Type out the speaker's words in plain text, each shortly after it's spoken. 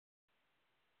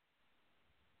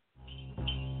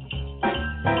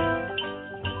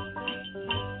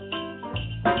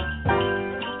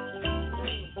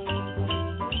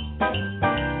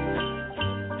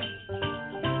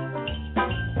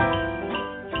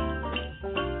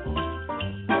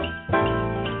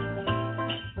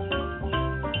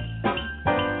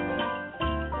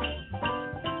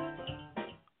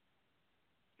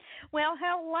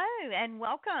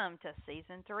welcome to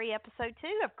Season 3, Episode 2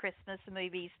 of Christmas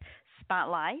Movies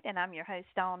Spotlight. And I'm your host,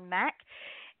 Dawn Mack.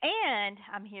 And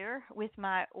I'm here with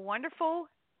my wonderful,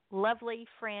 lovely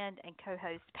friend and co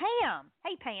host, Pam.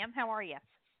 Hey, Pam, how are you?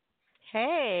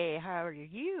 Hey, how are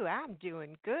you? I'm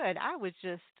doing good. I was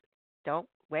just, don't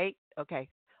wait. Okay.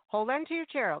 Hold on to your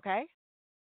chair, okay?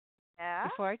 Yeah.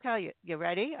 Before I tell you. You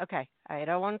ready? Okay. I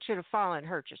don't want you to fall and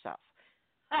hurt yourself.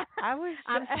 I was.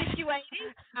 I'm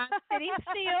situated, I'm sitting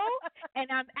still, and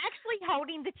I'm actually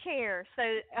holding the chair so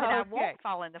that I Okay. won't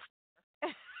fall in the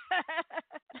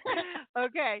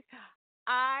Okay.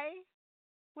 I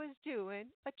was doing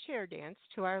a chair dance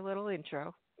to our little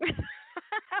intro.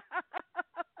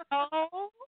 Oh,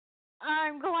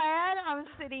 I'm glad I'm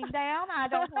sitting down. I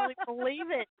don't really believe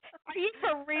it. Are you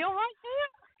for real right now?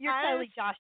 You're I totally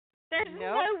Josh. There's Nope.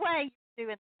 no way you're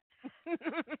doing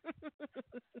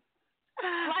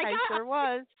like I sure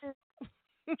was.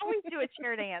 I always do a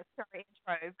chair dance to our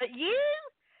intro, but you,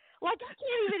 like, I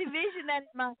can't even envision that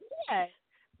in my head.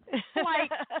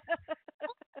 Like,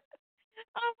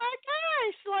 oh my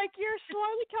gosh, like you're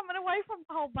slowly coming away from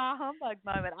the whole bah humbug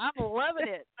moment. I'm loving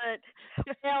it, but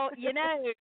well,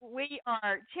 we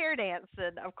are chair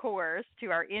dancing, of course,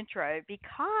 to our intro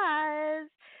because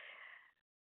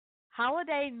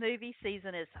holiday movie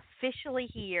season is officially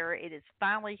here. It is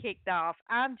finally kicked off.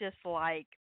 I'm just like,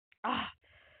 ah,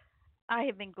 I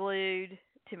have been glued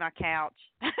to my couch.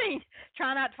 I mean,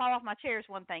 trying not to fall off my chair is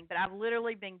one thing, but I've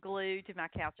literally been glued to my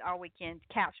couch all weekend,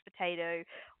 couch potato,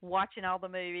 watching all the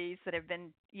movies that have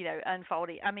been,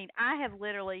 unfolding. I mean, they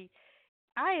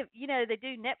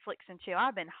do Netflix and chill.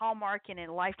 I've been Hallmarking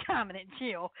and Lifetime and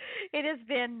chill. It has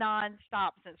been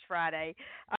nonstop since Friday.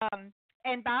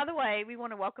 And by the way, we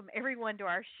want to welcome everyone to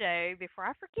our show before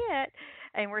I forget.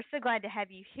 And we're so glad to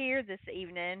have you here this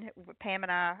evening. Pam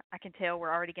and I can tell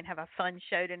we're already going to have a fun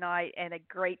show tonight and a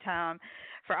great time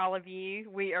for all of you.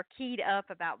 We are keyed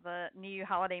up about the new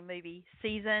holiday movie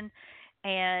season.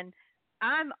 And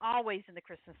I'm always in the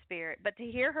Christmas spirit. But to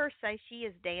hear her say she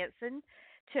is dancing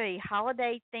to a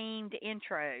holiday themed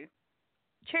intro,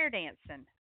 chair dancing,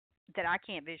 that I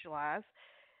can't visualize.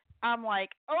 I'm like,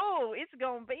 oh, it's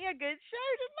gonna be a good show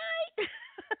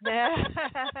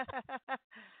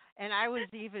And I was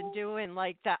even doing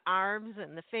like the arms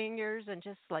and the fingers and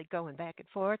just like going back and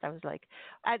forth. I was like,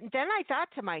 and then I thought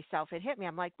to myself, it hit me.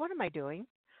 I'm like, what am I doing?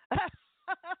 I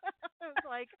was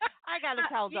like, I got to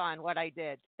tell tonight. Dawn what I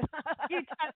did. you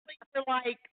totally were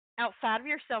like outside of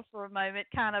yourself for a moment.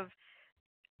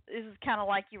 This is kind of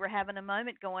like you were having a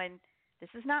moment going, this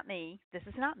is not me. This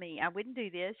is not me. I wouldn't do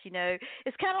this.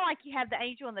 It's kind of like you have the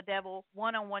angel and the devil,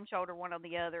 one on one shoulder, one on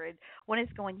the other. And one is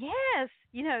going, yes,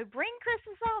 bring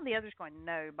Christmas on. The other's going,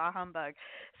 no, bah humbug.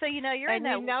 So, you're in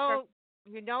And that.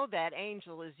 you know that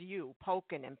angel is you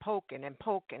poking and poking and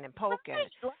poking and poking. Right,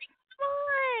 like, come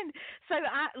on. So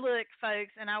look,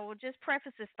 folks, and I will just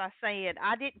preface this by saying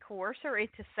I didn't coerce her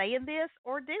into saying this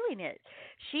or doing it.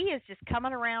 She is just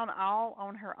coming around all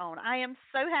on her own. I am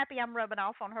so happy I'm rubbing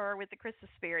off on her with the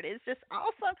Christmas spirit. It's just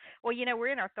awesome. Well, we're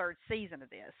in our third season of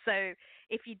this, so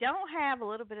if you don't have a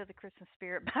little bit of the Christmas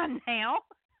spirit by now,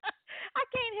 I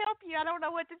can't help you. I don't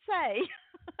know what to say.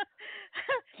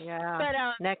 Yeah. but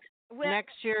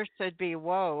Next year should be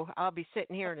whoa. I'll be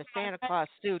sitting here in a Santa Claus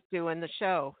suit doing the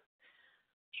show.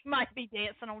 you might be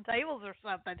dancing on tables or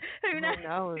something. Who knows? Who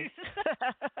knows?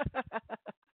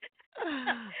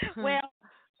 Well,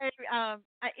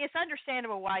 it's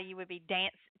understandable why you would be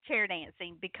chair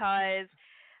dancing because,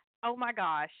 oh my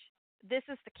gosh, this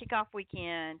is the kickoff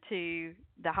weekend to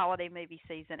the holiday movie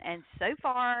season, and so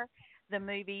far the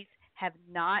movies have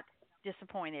not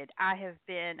disappointed.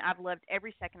 I've loved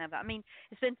every second of it. I mean,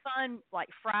 it's been fun like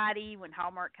Friday when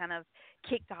Hallmark kind of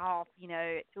kicked off,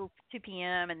 at 2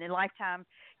 p.m. and then Lifetime,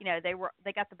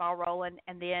 they got the ball rolling,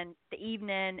 and then the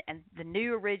evening and the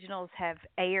new originals have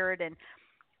aired, and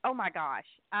oh my gosh,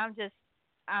 I'm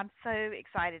so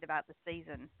excited about the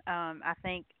season. I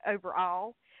think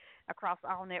overall, across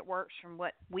all networks, from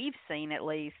what we've seen at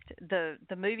least, the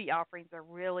movie offerings are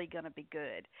really going to be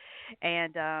good,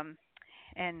 and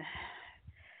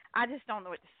I just don't know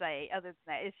what to say other than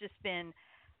that. It's just been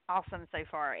awesome so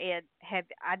far. And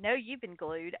I know you've been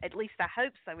glued. At least I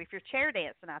hope so. If you're chair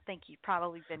dancing, I think you've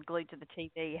probably been glued to the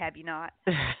TV. Have you not?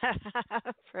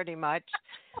 Pretty much.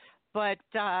 But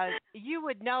you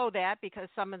would know that because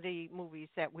some of the movies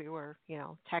that we were,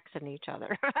 texting each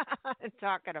other and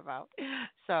talking about.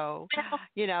 So,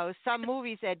 some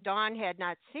movies that Dawn had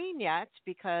not seen yet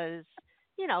because,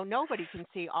 nobody can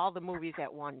see all the movies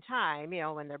at one time,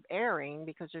 when they're airing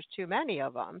because there's too many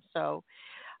of them. So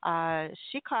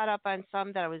she caught up on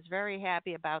some that I was very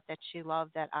happy about that she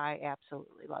loved that I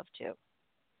absolutely love too.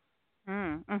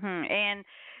 And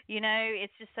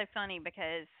it's just so funny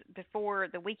because before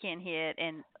the weekend hit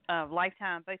and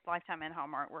Lifetime, both Lifetime and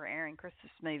Hallmark were airing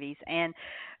Christmas movies, and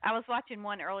I was watching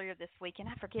one earlier this week, and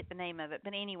I forget the name of it,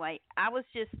 but anyway,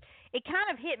 it kind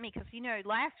of hit me because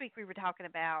last week we were talking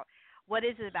about what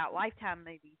is it about Lifetime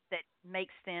movies that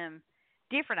makes them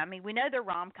different. I mean, we know they're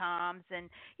rom coms, and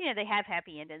they have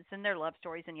happy endings and they're love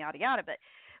stories and yada yada,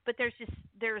 but there's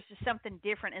just something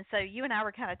different. And so you and I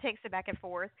were kind of texting back and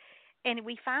forth, and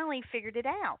we finally figured it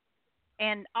out.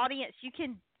 And audience, you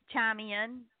can chime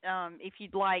in if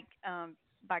you'd like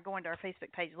by going to our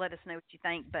Facebook page. Let us know what you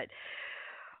think. But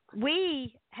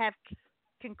we have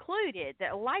concluded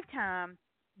that a Lifetime,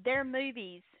 their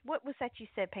movies. What was that you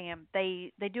said, Pam?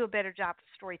 They do a better job of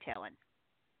storytelling.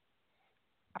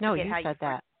 I No, forget you how you said phrased.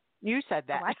 that. You said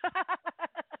Oh, that.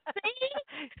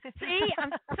 see,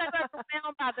 I'm so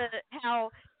overwhelmed by the how.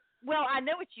 Well, I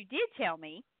know what you did tell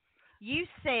me. You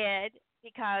said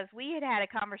because we had had a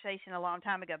conversation a long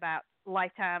time ago about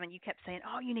Lifetime, and you kept saying,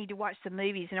 "Oh, you need to watch some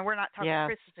movies," and we're not talking Yes.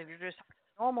 Christmas movies, we're just talking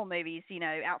normal movies,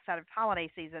 outside of holiday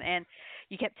season. And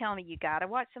you kept telling me you got to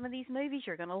watch some of these movies.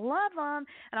 You're gonna love them,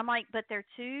 and I'm like, but they're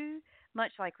too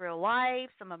much like real life.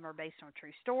 Some of them are based on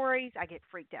true stories. I get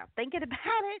freaked out thinking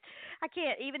about it. I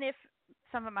can't, even if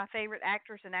some of my favorite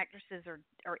actors and actresses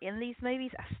are in these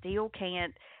movies, I still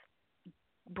can't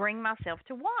bring myself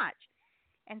to watch.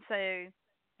 And so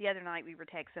the other night we were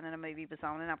texting and a movie was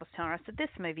on, and I was telling her, I said,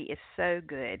 "This movie is so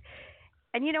good."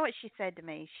 And you know what she said to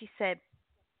me? She said,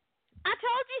 "I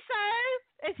told you so."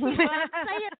 And she loves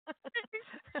saying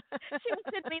she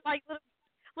would send me like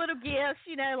little gifts,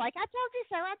 like "I told you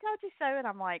so, I told you so," and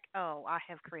I'm like, "Oh, I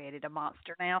have created a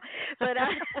monster now." But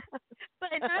but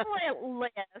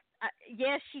nonetheless,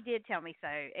 yes, she did tell me so,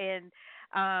 and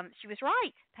she was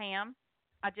right, Pam.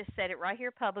 I just said it right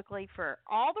here publicly for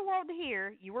all the world to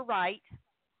hear. You were right.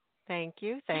 Thank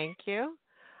you. Thank you.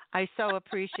 I so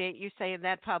appreciate you saying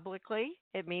that publicly.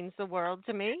 It means the world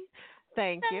to me.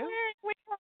 Thank you.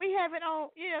 We have it on,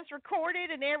 it's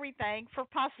recorded and everything for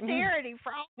posterity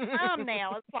for all time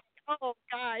now. It's like, oh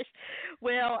gosh.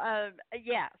 Well,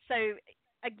 yeah. So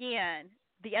again,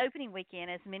 the opening weekend,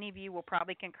 as many of you will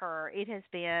probably concur, it has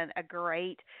been a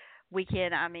great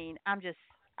weekend. I mean, I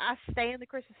stay in the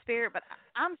Christmas spirit, but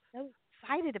I'm so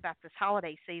excited about this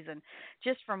holiday season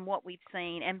just from what we've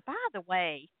seen. And by the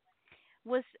way,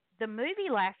 was the movie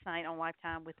last night on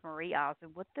Lifetime with Marie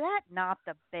Osmond, was that not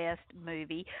the best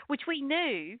movie? Which we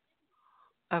knew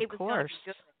Of it was going to course.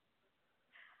 be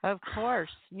good. Of course.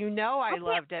 You know I I can't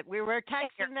loved it. We were bear.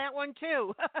 texting that one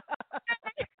too.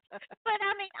 But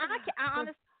I mean, I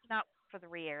honestly not for the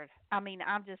re-aired. I mean,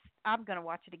 I'm going to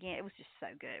watch it again. It was just so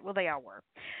good. Well, they all were.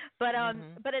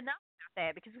 Mhm. But enough about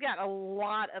that because we got a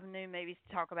lot of new movies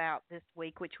to talk about this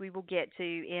week, which we will get to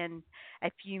in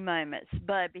a few moments.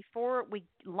 But before we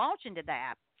launch into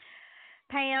that,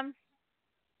 Pam,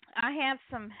 I have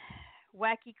some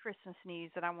wacky Christmas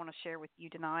news that I want to share with you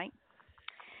tonight.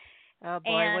 Oh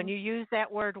boy, when And you use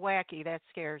that word wacky, that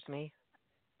scares me.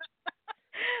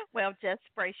 well, just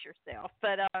brace yourself.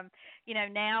 But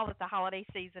now that the holiday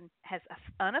season has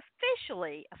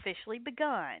unofficially officially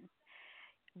begun,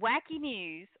 wacky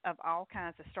news of all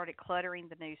kinds have started cluttering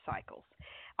the news cycles.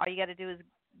 All you got to do is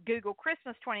Google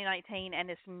Christmas 2019, and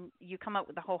you come up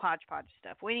with a whole hodgepodge of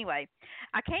stuff. Well, anyway,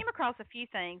 I came across a few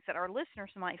things that our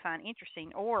listeners might find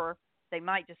interesting, or they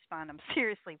might just find them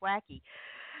seriously wacky.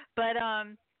 But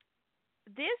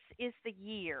this is the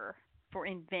year for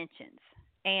inventions.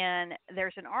 And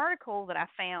there's an article that I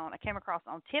found, I came across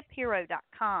on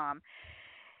tiphero.com,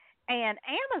 and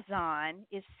Amazon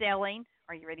is selling,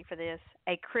 are you ready for this?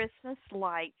 A Christmas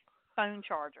light phone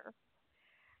charger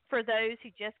for those who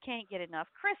just can't get enough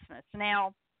Christmas.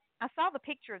 Now, I saw the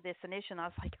picture of this initially and I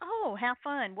was like, oh, how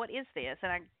fun. What is this?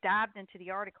 And I dived into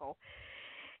the article.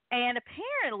 And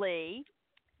apparently,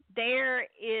 there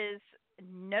is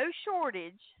no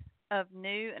shortage of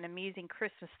new and amusing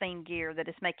Christmas themed gear that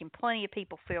is making plenty of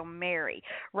people feel merry.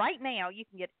 Right now, you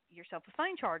can get yourself a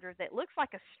phone charger that looks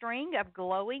like a string of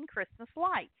glowing Christmas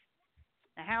lights.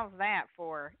 Now, how's that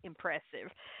for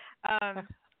impressive? Um,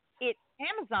 it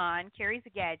Amazon carries a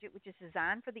gadget which is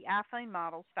designed for the iPhone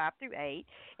models 5 through 8.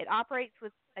 It operates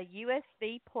with a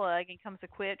USB plug and comes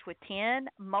equipped with 10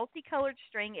 multicolored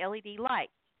string LED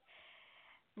lights.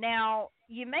 Now,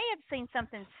 you may have seen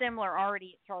something similar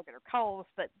already at Target or Kohl's,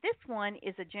 but this one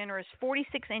is a generous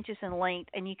 46 inches in length,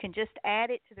 and you can just add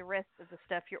it to the rest of the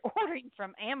stuff you're ordering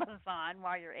from Amazon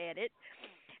while you're at it.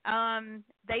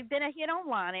 They've been a hit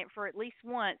online, and for at least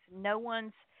once, no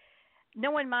one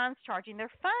minds charging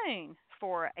their phone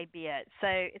for a bit. So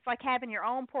it's like having your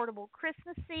own portable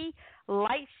Christmassy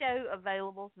light show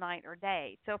available night or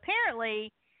day. So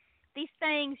apparently these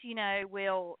things,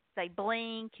 will they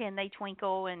blink and they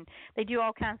twinkle and they do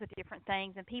all kinds of different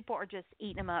things, and people are just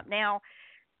eating them up. Now,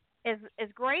 as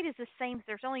great as this seems,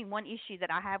 there's only one issue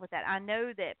that I have with that. I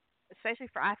know that, especially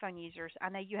for iPhone users, I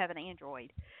know you have an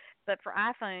Android, but for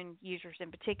iPhone users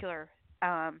in particular,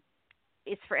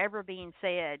 it's forever being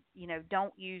said,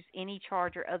 don't use any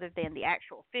charger other than the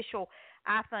actual official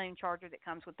iPhone charger that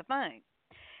comes with the phone.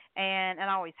 And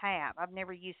I always have. I've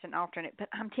never used an alternate, but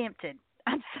I'm tempted.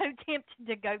 I'm so tempted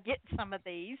to go get some of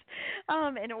these,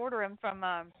 and order them from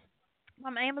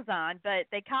Amazon. But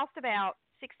they cost about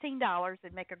 $16. They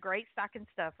make a great stocking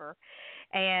stuffer,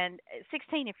 and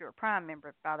 16 if you're a Prime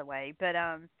member, by the way.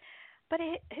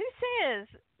 Who says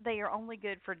they are only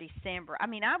good for December? I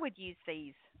mean, I would use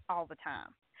these all the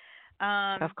time.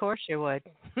 Of course you would.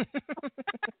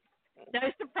 No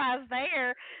surprise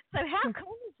there. So how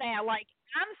cool is that? Like,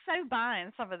 I'm so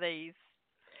buying some of these.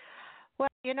 Well,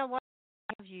 you know what?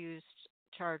 I've used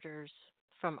chargers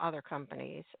from other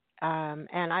companies, and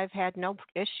I've had no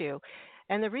issue.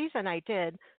 And the reason I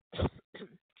did,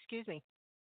 excuse me,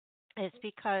 is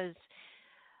because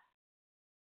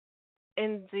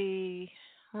in the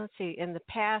let's see, in the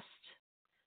past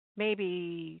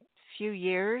maybe few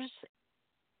years,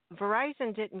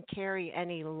 Verizon didn't carry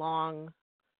any long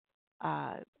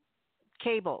uh,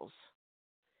 cables,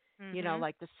 Mhm.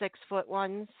 like the 6 foot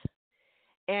ones.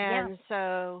 Yeah. And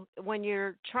so when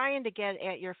you're trying to get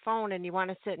at your phone and you want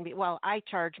to sit and well, I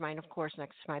charge mine, of course,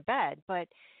 next to my bed, but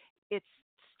it's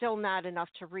still not enough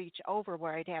to reach over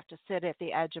where I'd have to sit at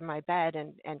the edge of my bed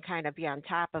and kind of be on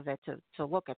top of it to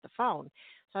look at the phone.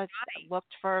 So I Right.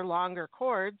 looked for longer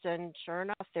cords, and sure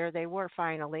enough, there they were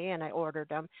finally, and I ordered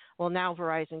them. Well, now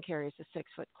Verizon carries a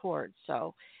 6 foot cord,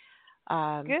 so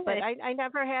but Good. I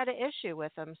never had an issue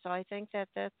with them, so I think that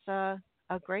that's a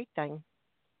great thing.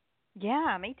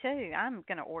 Yeah, me too. I'm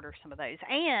going to order some of those.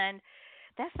 And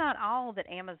that's not all that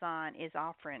Amazon is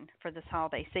offering for this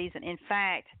holiday season. In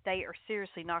fact, they are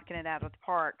seriously knocking it out of the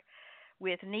park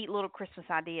with neat little Christmas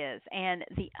ideas. And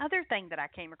the other thing that I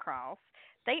came across,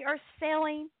 they are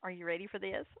selling, are you ready for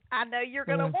this? I know you're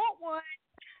going to Mm. want one.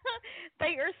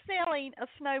 They are selling a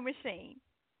snow machine.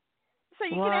 So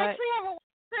you can What? actually have a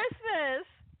Christmas.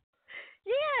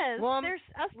 Yes, Well, there's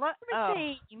a oh, snow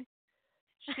machine.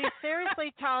 she's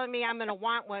seriously telling me I'm going to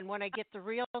want one when I get the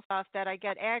real stuff that I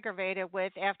get aggravated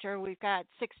with after we've got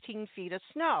 16 feet of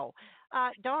snow.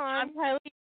 I'm Dawn.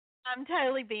 totally I'm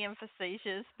totally being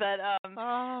facetious, but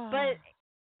Oh.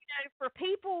 for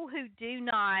people who do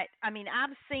not, I mean,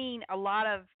 I've seen a lot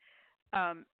of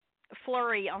um,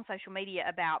 flurry on social media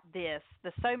about this,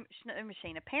 the snow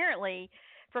machine. Apparently,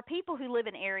 for people who live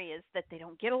in areas that they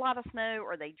don't get a lot of snow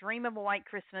or they dream of a white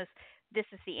Christmas, this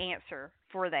is the answer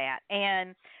for that.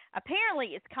 And apparently,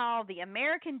 it's called the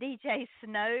American DJ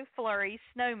Snow Flurry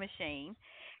Snow Machine.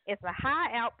 It's a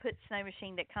high output snow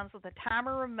machine that comes with a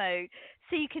timer remote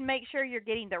so you can make sure you're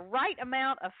getting the right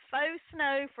amount of faux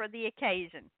snow for the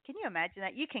occasion. Can you imagine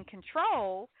that? You can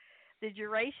control the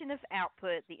duration of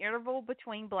output, the interval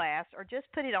between blasts, or just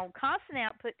put it on constant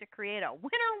output to create a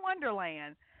winter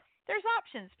wonderland. There's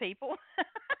options, people.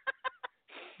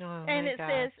 Oh And my it gosh.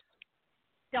 says,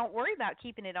 don't worry about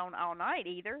keeping it on all night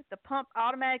either. The pump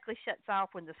automatically shuts off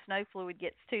when the snow fluid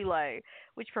gets too low,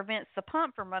 which prevents the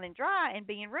pump from running dry and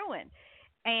being ruined.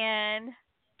 And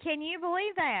can you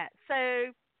believe that? So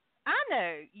I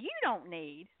know you don't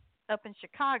need, up in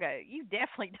Chicago, you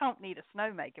definitely don't need a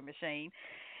snowmaking machine.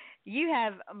 You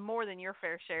have more than your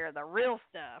fair share of the real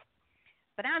stuff,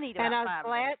 but I need And about five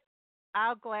of these.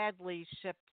 I'll gladly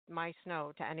ship my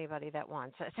snow to anybody that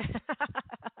wants it.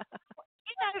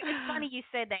 It's funny you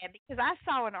said that because I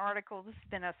saw an article. This has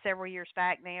been several years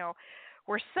back now,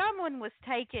 where someone was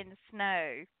taking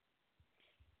snow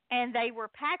and they were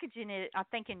packaging it. I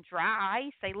think in dry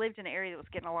ice. They lived in an area that was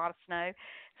getting a lot of snow,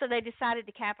 so they decided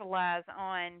to capitalize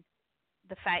on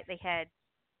the fact they had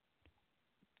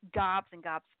gobs and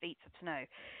gobs feet of snow,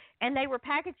 and they were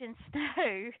packaging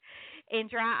snow in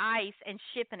dry ice and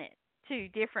shipping it to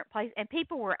different places. And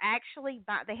people were actually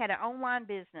they had an online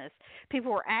business.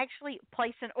 People were actually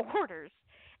placing orders,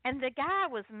 and the guy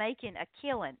was making a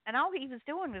killing. And all he was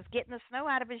doing was getting the snow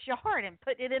out of his yard and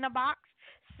putting it in a box,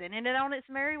 sending it on its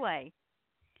merry way.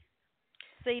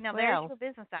 See, now there's Well, your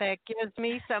business idea. that gives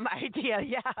me some idea.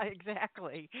 Yeah,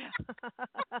 exactly.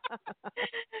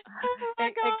 Oh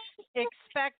my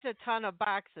Expect a ton of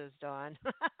boxes, Dawn.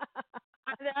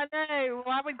 I know.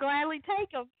 Well, I would gladly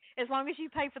take them as long as you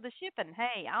pay for the shipping.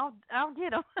 Hey, I'll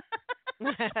get them.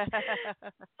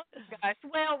 Gosh,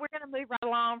 well, we're going to move right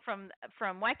along from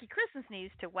wacky Christmas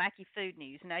news to wacky food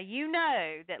news. Now, you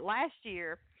know that last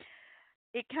year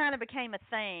it kind of became a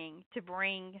thing to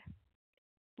bring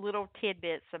little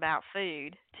tidbits about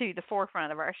food to the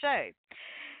forefront of our show.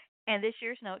 And this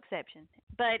year's no exception.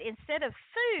 But instead of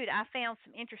food, I found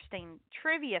some interesting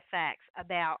trivia facts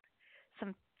about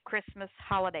some Christmas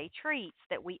holiday treats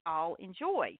that we all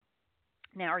enjoy.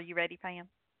 Now, are you ready, Pam?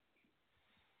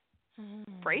 Mm,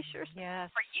 Brace yourself yes.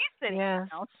 for you sitting Yes.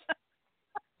 down.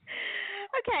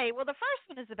 Okay, well, the first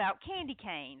one is about candy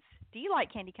canes. Do you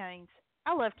like candy canes?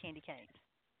 I love candy canes.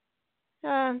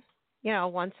 Uh,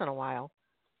 once in a while.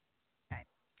 Okay.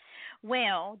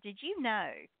 Well, did you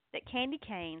know that candy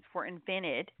canes were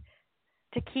invented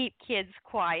to keep kids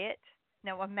quiet?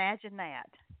 Now, imagine that.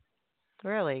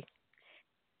 Really?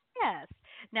 Yes.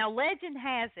 Now, legend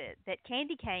has it that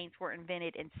candy canes were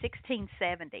invented in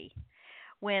 1670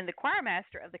 when the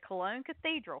choirmaster of the Cologne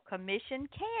Cathedral commissioned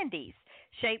candies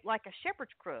shaped like a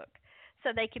shepherd's crook so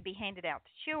they could be handed out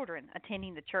to children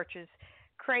attending the church's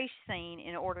creche scene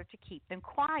in order to keep them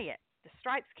quiet. The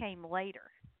stripes came later.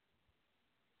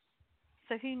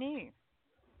 So who knew?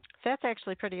 That's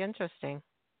actually pretty interesting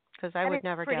because I That would is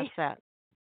never guess pretty. that.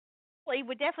 Well, it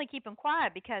would definitely keep them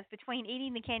quiet because between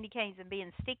eating the candy canes and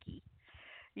being sticky,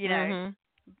 you know. Mhm.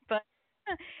 But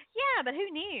yeah, but who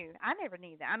knew? I never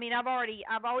knew that. I mean, I've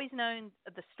always known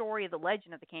the story of the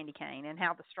legend of the candy cane and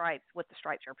how the stripes, what the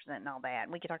stripes represent, and all that.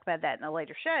 And we could talk about that in a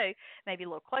later show, maybe a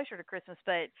little closer to Christmas.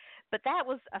 But that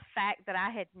was a fact that I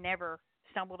had never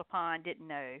stumbled upon, didn't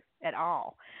know at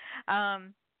all.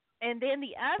 Um, and then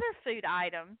the other food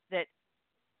item that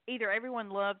either everyone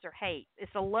loves or hates,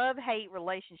 it's a love hate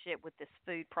relationship with this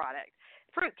food product,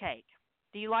 fruitcake.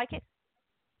 Do you like it?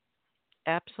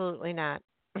 Absolutely not.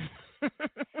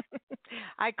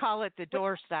 I call it the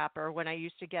door stopper when I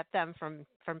used to get them from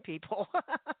people.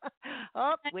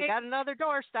 Oh, we got another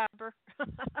door stopper.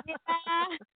 Yeah,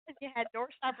 you had door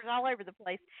stoppers all over the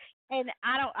place, and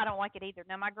I don't like it either.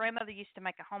 Now, my grandmother used to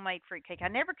make a homemade fruitcake. I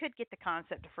never could get the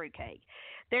concept of fruitcake.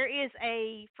 There is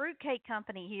a fruitcake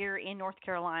company here in North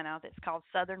Carolina that's called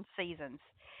Southern Seasons,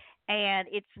 and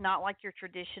it's not like your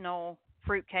traditional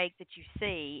fruitcake that you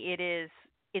see.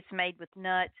 It's made with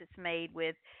nuts.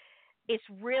 It's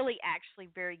really actually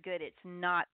very good. It's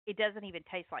not. It doesn't even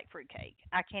taste like fruitcake.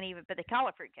 I can't even. But they call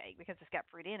it fruitcake because it's got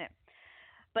fruit in it.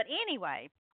 But anyway,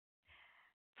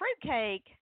 fruitcake,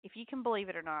 if you can believe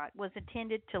it or not, was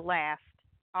intended to last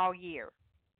all year.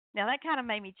 Now that kind of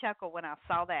made me chuckle when I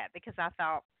saw that because I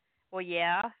thought, well,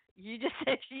 yeah, you just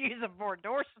said you use them for a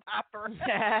door stopper.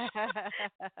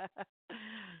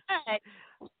 But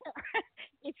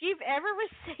if you've ever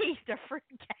received a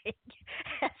fruitcake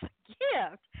as a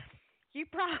gift, you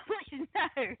probably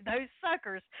know those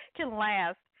suckers can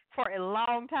last for a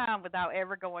long time without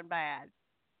ever going bad,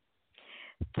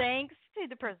 thanks to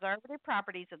the preservative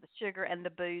properties of the sugar and the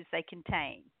booze they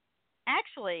contain.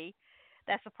 Actually,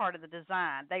 that's a part of the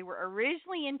design. They were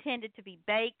originally intended to be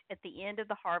baked at the end of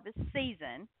the harvest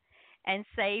season and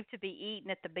saved to be eaten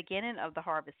at the beginning of the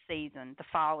harvest season the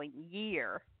following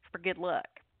year for good luck.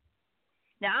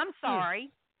 Now, I'm Hmm.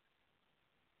 sorry,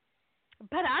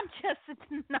 but I'm just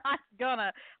not going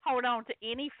to hold on to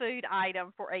any food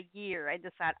item for a year and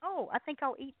decide, oh, I think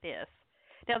I'll eat this.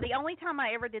 Now, the only time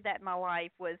I ever did that in my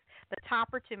life was the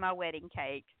topper to my wedding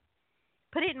cake.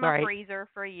 Put it in my Right. freezer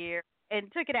for a year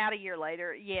and took it out a year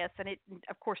later. Yes, and it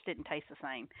of course didn't taste the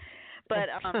same. But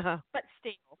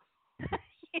still,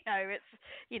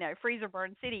 it's freezer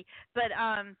burn city. But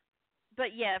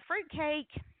yeah, fruit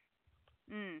cake.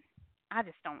 I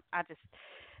just don't. I just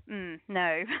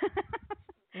no.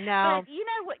 No, But you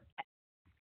know what?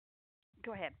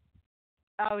 Go ahead.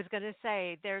 I was going to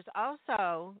say there's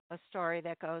also a story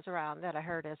that goes around that I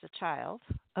heard as a child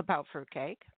about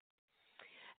fruitcake,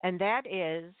 and that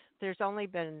is there's only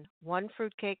been one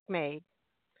fruitcake made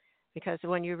because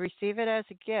when you receive it as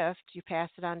a gift, you pass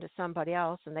it on to somebody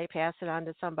else, and they pass it on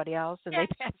to somebody else, and they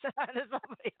pass it on to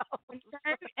somebody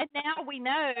And now we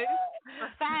know for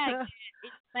a fact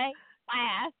it may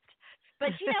last. But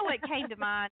you know what came to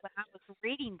mind when I was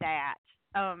reading that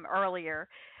earlier?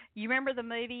 You remember the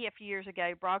movie a few years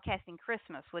ago, Broadcasting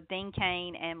Christmas, with Dean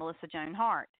Cain and Melissa Joan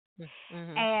Hart? else.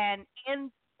 Mhm. And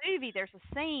in the movie, there's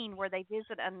a scene where they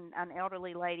visit an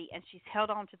elderly lady, and she's held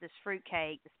on to this fruit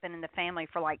cake that's been in the family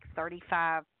for like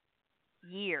 35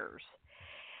 years,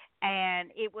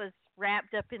 and it was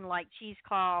wrapped up in like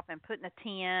cheesecloth and put in a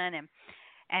tin,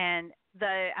 and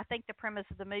the I think the premise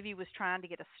of the movie was trying to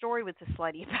get a story with this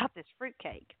lady about this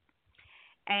fruitcake.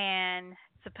 And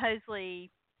supposedly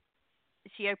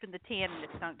she opened the tin and it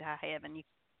stunk to high heaven. You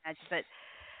can imagine,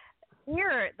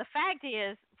 Here, the fact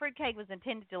is, fruitcake was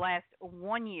intended to last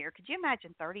 1 year. Could you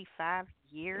imagine 35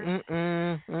 years?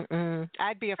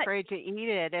 I'd be But afraid to eat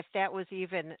it if that was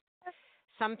even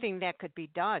something that could be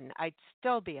done. I'd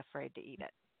still be afraid to eat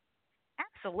it.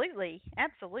 absolutely,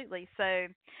 absolutely. So,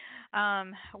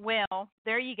 well,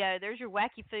 there you go. There's your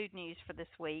wacky food news for this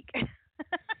week.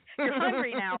 You're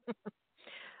hungry now.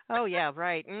 Oh yeah,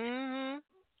 right.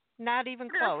 Not even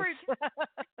close. Fruit.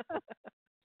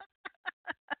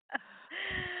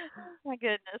 Oh my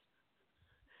goodness.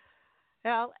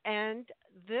 Well, and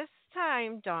this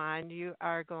time, Dawn, you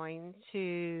are going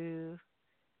to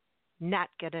not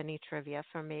get any trivia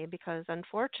from me because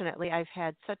unfortunately I've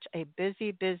had such a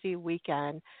busy, busy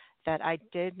weekend that I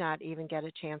did not even get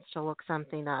a chance to look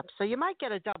something up. So you might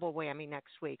get a double whammy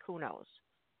next week. Who knows?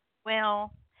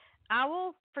 Well, I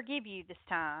will forgive you this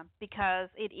time because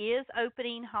it is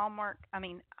opening Hallmark. I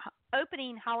mean,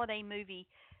 opening holiday movie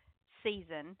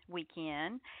season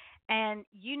weekend, and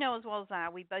you know as well as I,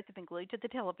 we both have been glued to the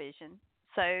television,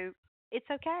 so it's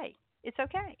okay. It's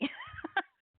okay.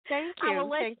 Thank I will you.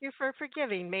 let Thank you for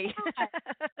forgiving me. you know,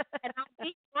 and I'll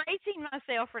be bracing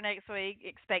myself for next week,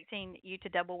 expecting you to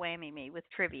double whammy me with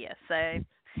trivia. So,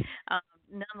 um,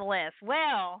 nonetheless,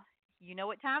 well, you know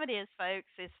what time it is, folks.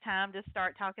 It's time to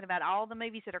start talking about all the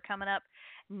movies that are coming up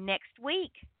next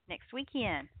week, next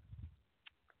weekend.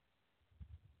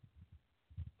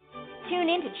 Tune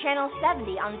in to Channel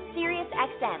 70 on Sirius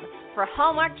XM for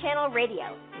Hallmark Channel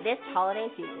Radio this holiday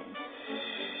season.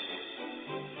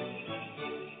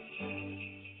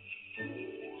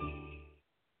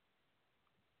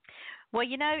 Well,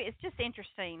 you know, it's just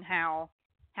interesting how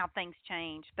things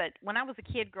change. But when I was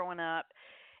a kid growing up,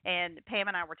 and Pam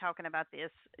and I were talking about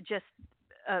this just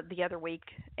the other week,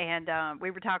 and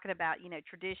we were talking about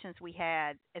traditions we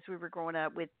had as we were growing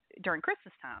up with during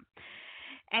Christmas time.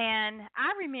 And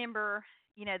I remember,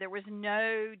 there was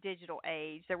no digital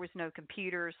age, there was no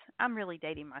computers. I'm really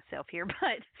dating myself here,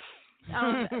 but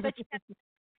none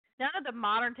of the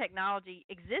modern technology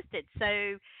existed.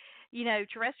 So,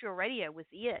 terrestrial radio was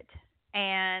it.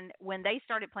 And when they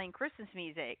started playing Christmas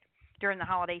music during the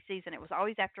holiday season, it was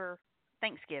always after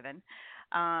Thanksgiving.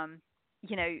 Um,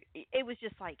 it was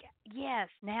just like, yes,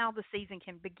 now the season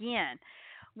can begin.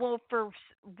 Well, for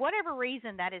whatever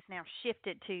reason, that is now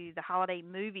shifted to the holiday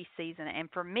movie season. And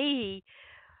for me,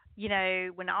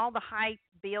 when all the hype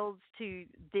builds to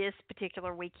this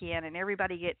particular weekend and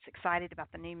everybody gets excited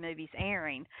about the new movies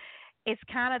airing, it's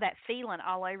kind of that feeling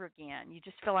all over again. You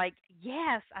just feel like,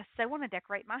 yes, I so want to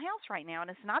decorate my house right now, and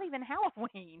it's not even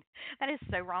Halloween. That is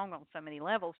so wrong on so many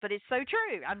levels, but it's so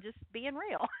true. I'm just being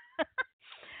real.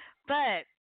 But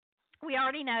we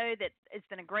already know that it's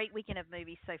been a great weekend of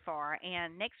movies so far,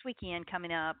 and next weekend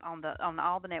coming up on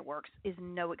all the networks is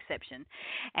no exception.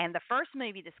 And the first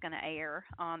movie that's going to air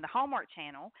on the Hallmark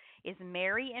Channel is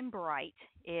Merry and Bright.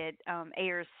 It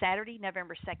airs Saturday,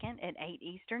 November 2nd at 8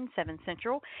 Eastern, 7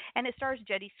 Central, and it stars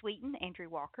Jodie Sweetin, Andrew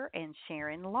Walker, and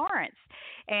Sharon Lawrence.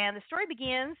 And the story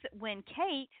begins when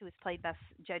Kate, who is played by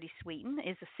Jodie Sweetin,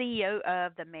 is the CEO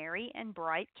of the Merry and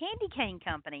Bright Candy Cane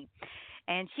Company,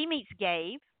 and she meets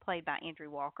Gabe, played by Andrew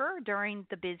Walker, during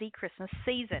the busy Christmas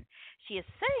season. She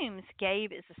assumes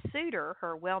Gabe is a suitor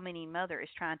her well meaning mother is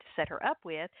trying to set her up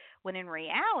with, when in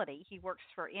reality, he works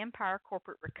for Empire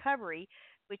Corporate Recovery,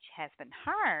 which has been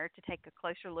hired to take a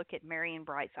closer look at Marion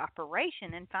Bright's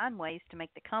operation and find ways to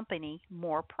make the company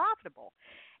more profitable.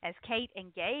 As Kate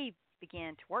and Gabe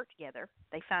begin to work together,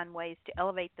 they find ways to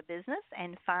elevate the business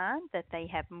and find that they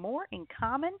have more in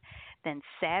common than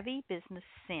savvy business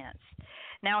sense.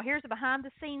 Now, here's a behind the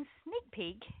scenes sneak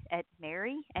peek at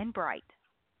Merry and Bright.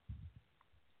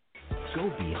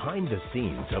 Go behind the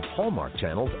scenes of Hallmark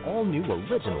Channel's all-new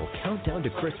original Countdown to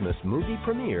Christmas movie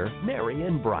premiere, Merry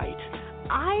and Bright.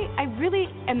 I really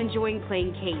am enjoying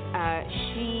playing Kate.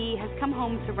 She has come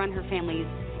home to run her family's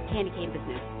candy cane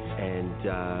business. And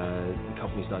the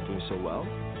company's not doing so well.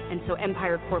 And so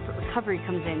Empire Corporate Recovery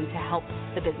comes in to help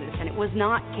the business, and it was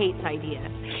not Kate's idea.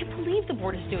 I can't believe the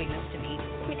board is doing this to me.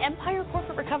 I mean, Empire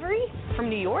Corporate Recovery from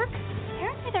New York?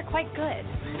 Apparently they're quite good.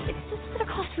 It's just at a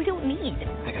cost we don't need.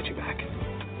 I got you back.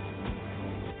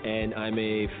 And I'm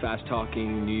a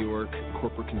fast-talking New York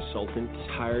corporate consultant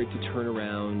hired to turn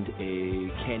around a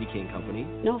candy cane company.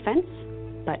 No offense,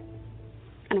 but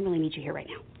I don't really need you here right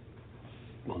now.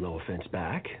 Well, no offense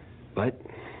back, but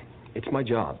it's my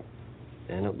job.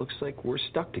 And it looks like we're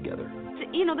stuck together.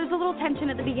 There's a little tension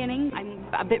at the beginning. I'm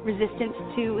a bit resistant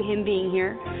to him being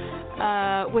here,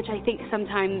 which I think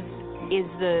sometimes is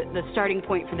the starting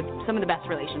point for some of the best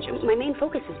relationships. My main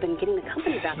focus has been getting the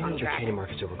company back on track. The candy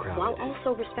market's overcrowded. While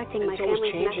also respecting my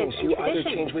always family's changing, methods so and you either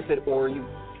traditions. change with it or you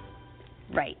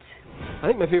Right. I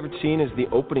think my favorite scene is the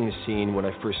opening scene when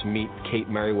I first meet Kate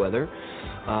Merriweather.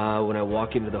 When I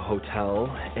walk into the hotel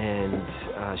and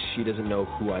she doesn't know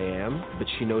who I am, but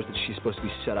she knows that she's supposed to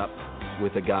be set up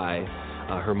with a guy.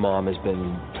 Her mom has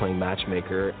been playing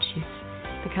matchmaker. She's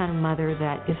the kind of mother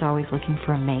that is always looking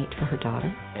for a mate for her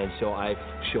daughter. And so I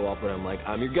show up and I'm like,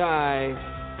 I'm your guy.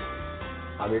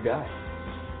 I'm your guy.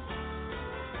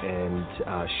 And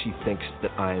she thinks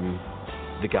that I'm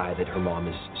the guy that her mom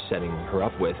is setting her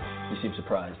up with. You seem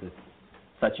surprised. I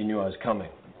thought you knew I was coming.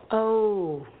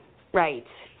 Oh, right.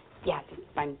 Yeah,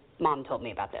 my mom told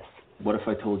me about this. What if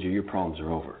I told you your problems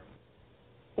are over?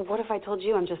 What if I told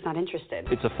you I'm just not interested?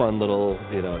 It's a fun little,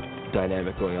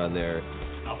 dynamic going on there.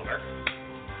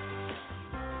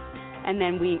 And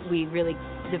then we really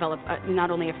develop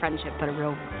not only a friendship, but a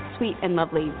real sweet and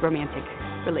lovely romantic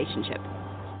relationship.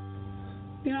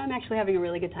 You know, I'm actually having a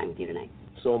really good time with you tonight.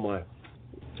 So am I.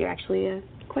 You're actually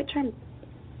quite charming.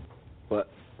 What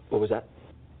was that?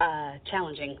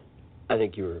 Challenging. I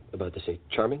think you were about to say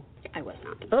charming. I was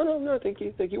not. Oh, no, I think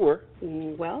you were.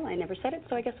 Well, I never said it,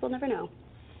 so I guess we'll never know.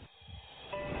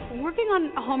 Working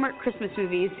on Hallmark Christmas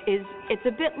movies it's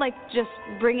a bit like just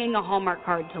bringing a Hallmark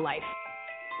card to life.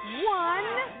 1,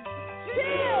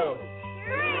 2,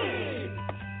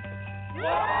 3.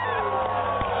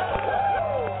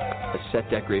 The set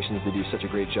decorations, they do such a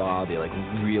great job. They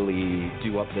really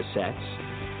do up the sets.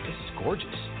 This is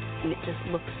gorgeous. And it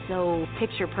just looks so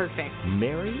picture perfect.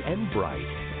 Merry and Bright,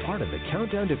 part of the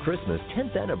Countdown to Christmas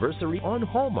 10th anniversary on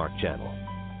Hallmark Channel.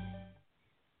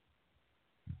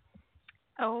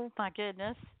 Oh my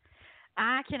goodness.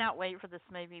 I cannot wait for this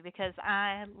movie because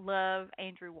I love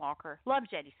Andrew Walker. Love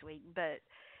Jetty Sweeten, but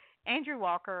Andrew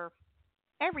Walker,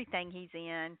 everything he's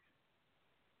in,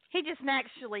 he just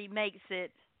naturally makes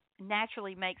it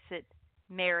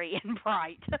merry and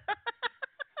bright.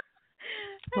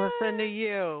 Listen to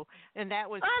you. And that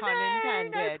was pun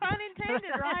intended. No pun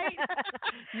intended, right?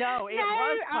 No, it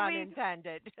was pun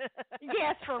intended.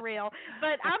 Yes, for real.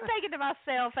 But I'm thinking to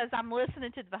myself as I'm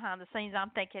listening to the behind the scenes,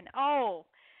 I'm thinking, oh,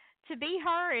 to be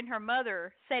her and her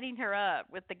mother setting her up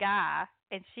with the guy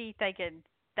and she thinking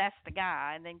that's the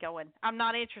guy and then going, I'm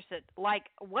not interested. Like,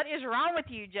 what is wrong with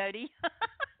you, Jody? Like,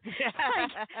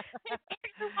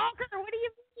 Andrew Walker, what do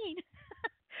you mean?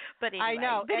 But anyway, I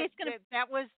know. But it's gonna... that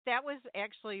was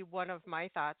actually one of my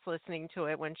thoughts listening to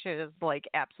it when she was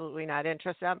absolutely not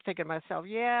interested. I'm thinking to myself,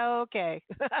 yeah, okay.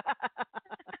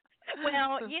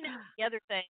 Well, the other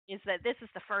thing is that this is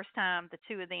the first time the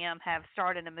two of them have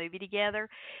started a movie together,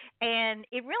 and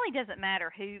it really doesn't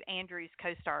matter who Andrew's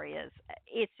co-star is.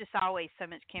 It's just always so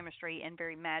much chemistry and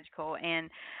very magical,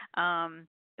 and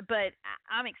but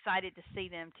I'm excited to see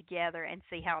them together and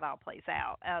see how it all plays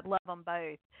out. I love them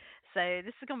both. So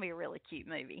this is going to be a really cute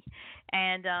movie.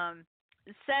 And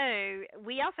so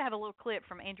we also have a little clip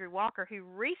from Andrew Walker, who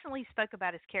recently spoke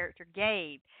about his character,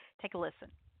 Gabe. Take a listen.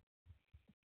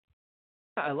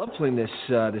 I love playing this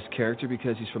character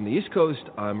because he's from the East Coast.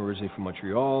 I'm originally from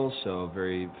Montreal, so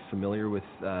very familiar with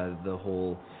the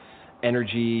whole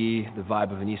energy, the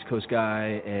vibe of an East Coast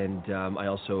guy. And I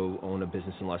also own a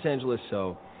business in Los Angeles,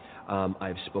 so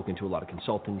I've spoken to a lot of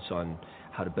consultants on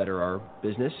how to better our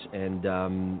business, and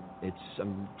I'm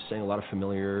saying a lot of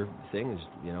familiar things,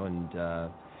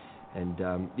 so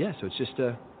it's just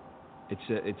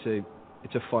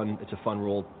it's a fun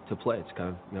role to play. It's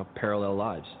kind of parallel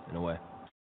lives in a way.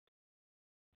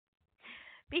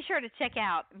 Be sure to check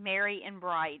out Merry and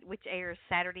Bright, which airs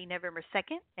Saturday, November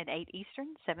 2nd at 8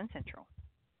 Eastern, 7 Central.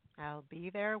 I'll be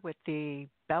there with the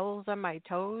bells on my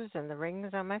toes and the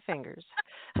rings on my fingers.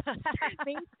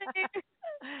 Me too.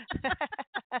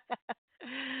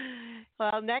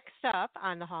 Well, next up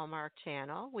on the Hallmark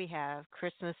Channel, we have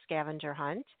Christmas Scavenger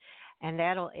Hunt, and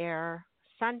that'll air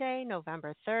Sunday,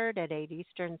 November 3rd at 8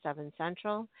 Eastern, 7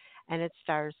 Central, and it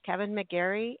stars Kevin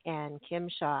McGarry and Kim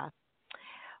Shaw.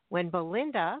 When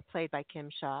Belinda, played by Kim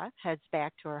Shaw, heads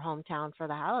back to her hometown for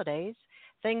the holidays,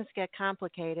 things get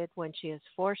complicated when she is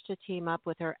forced to team up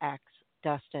with her ex,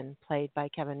 Dustin, played by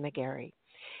Kevin McGarry,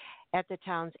 at the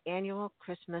town's annual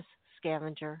Christmas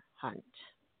scavenger hunt.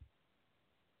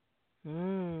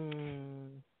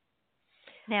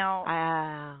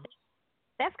 Now,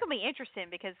 that's going to be interesting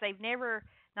because they've never,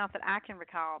 not that I can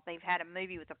recall, they've had a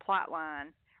movie with a plot line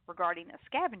regarding a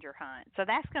scavenger hunt. So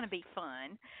that's going to be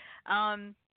fun.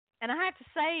 And I have to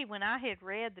say, when I had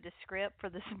read the script for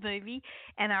this movie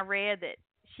and I read that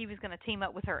she was going to team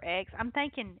up with her ex, I'm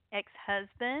thinking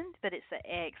ex-husband, but it's an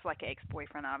ex, like an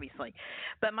ex-boyfriend, obviously.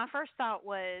 But my first thought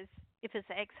was, if it's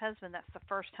an ex-husband, that's the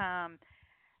first time.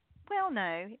 Well,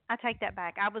 no, I take that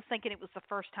back. I was thinking it was the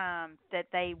first time that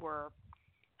they were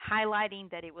highlighting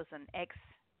that it was an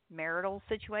ex-marital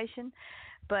situation,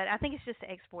 but I think it's just an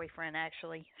ex-boyfriend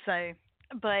actually. So,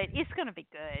 but it's going to be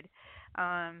good.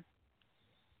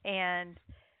 And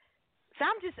so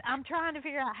I'm trying to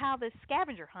figure out how this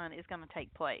scavenger hunt is going to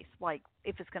take place. Like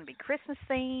if it's going to be Christmas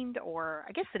themed, or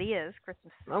I guess it is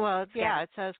Christmas. Well, yeah, it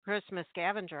says Christmas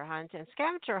scavenger hunt, and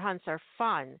scavenger hunts are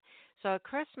fun. So a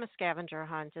Christmas scavenger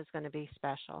hunt is going to be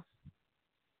special.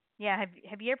 Yeah,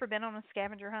 have you ever been on a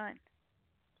scavenger hunt?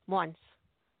 Once,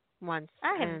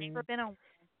 I have and never been on one.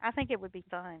 I think it would be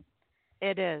fun.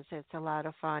 it is. It's a lot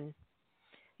of fun.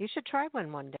 You should try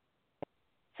one day.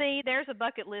 See, there's a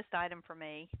bucket list item for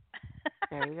me.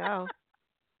 There you go.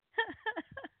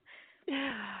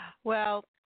 Well,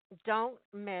 don't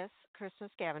miss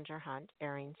Christmas Scavenger Hunt,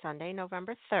 airing Sunday,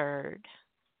 November 3rd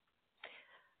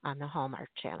on the Hallmark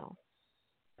Channel.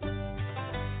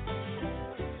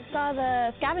 Saw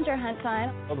the scavenger hunt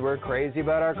sign. We're crazy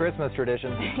about our Christmas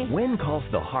traditions. When calls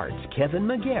the hearts, Kevin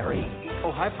McGarry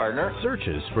Oh, hi, partner.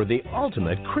 searches for the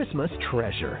ultimate Christmas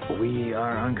treasure. We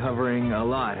are uncovering a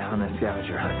lot on this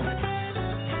scavenger hunt.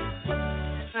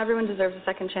 Everyone deserves a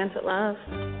second chance at love.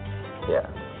 Yeah,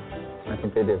 I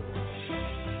think they do.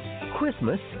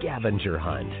 Christmas Scavenger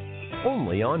Hunt,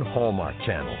 only on Hallmark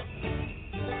Channel.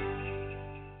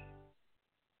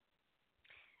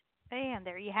 And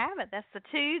there you have it. That's the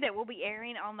two that will be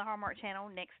airing on the Hallmark Channel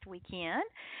next weekend.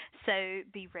 So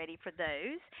be ready for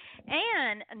those.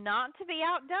 And not to be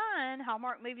outdone,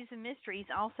 Hallmark Movies and Mysteries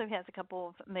also has a couple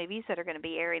of movies that are going to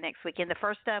be airing next weekend. The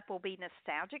first up will be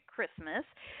Nostalgic Christmas,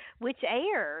 which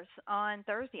airs on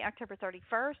Thursday, October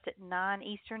 31st at 9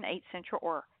 Eastern, 8 Central,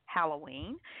 or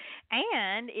Halloween.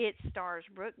 And it stars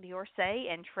Brooke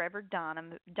D'Orsay and Trevor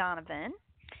Donovan.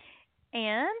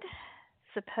 And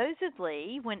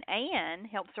supposedly, when Anne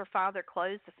helps her father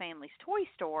close the family's toy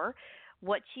store,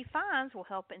 what she finds will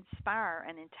help inspire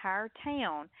an entire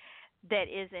town that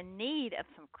is in need of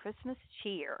some Christmas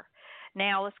cheer.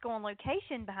 Now, let's go on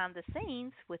location behind the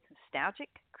scenes with Nostalgic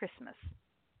Christmas.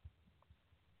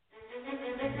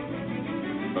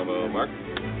 Mark?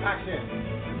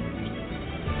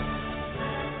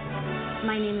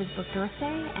 My name is Brooke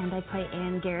D'Orsay, and I play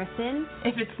Anne Garrison.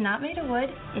 If it's not made of wood,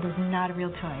 it is not a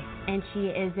real toy. And she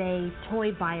is a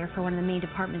toy buyer for one of the main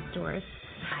department stores.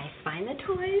 I find the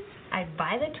toys, I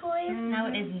buy the toys, now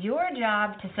it is your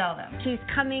job to sell them. She's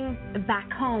coming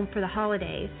back home for the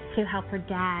holidays to help her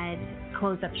dad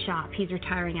close up shop. He's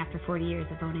retiring after 40 years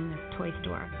of owning this toy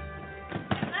store.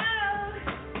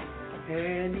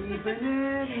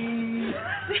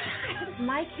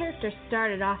 My character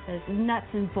started off as nuts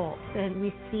and bolts, and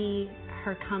we see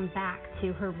her come back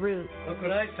to her roots. Look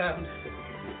what I found.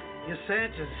 Your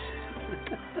Santas.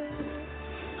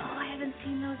 Oh, I haven't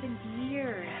seen those in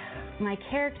years. My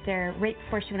character, right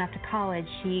before she went off to college,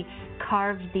 she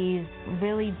carved these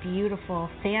really beautiful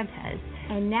Santas,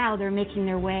 and now they're making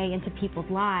their way into people's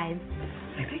lives.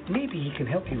 I think maybe he can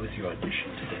help you with your audition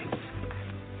today.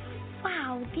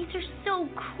 Wow, these are so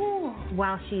cool.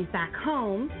 While she's back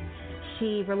home,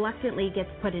 she reluctantly gets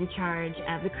put in charge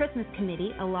of the Christmas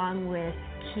committee along with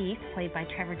Keith, played by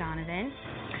Trevor Donovan.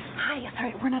 Hi,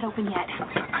 sorry, we're not open yet.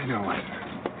 I know.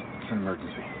 It's an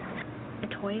emergency.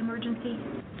 A toy emergency?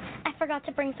 I forgot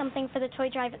to bring something for the toy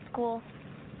drive at school.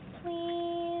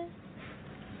 Please?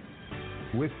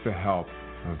 With the help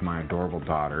of my adorable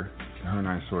daughter, her and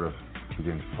I sort of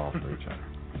begin to fall for each other.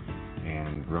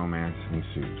 And romance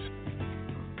ensues.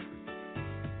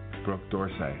 Brooke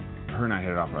D'Orsay, her and I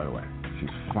hit it off right away. She's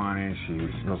funny,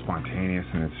 she's real spontaneous,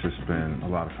 and it's just been a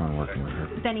lot of fun working with her.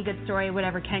 With any good story,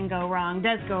 whatever can go wrong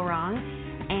does go wrong.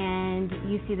 And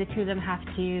you see the two of them have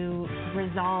to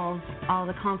resolve all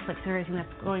the conflicts and everything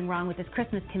that's going wrong with this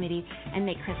Christmas committee and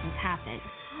make Christmas happen.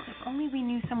 If only we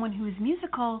knew someone who was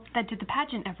musical that did the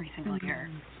pageant every single year.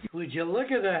 Would you look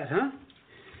at that, huh?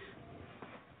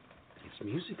 It's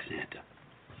music, Santa.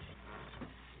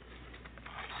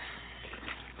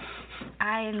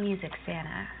 I am Music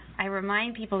Santa. I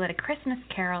remind people that A Christmas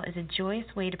Carol is a joyous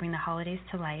way to bring the holidays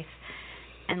to life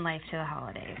and life to the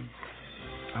holidays.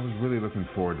 I was really looking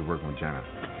forward to working with Jenna.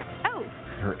 Oh.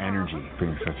 Her energy,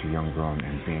 being such a young girl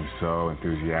and being so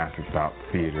enthusiastic about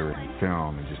theater and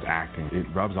film and just acting, it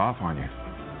rubs off on you.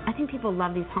 I think people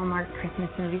love these Hallmark Christmas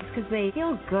movies because they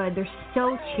feel good. They're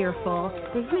so cheerful.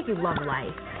 They make you love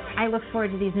life. I look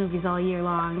forward to these movies all year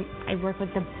long. I work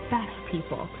with the best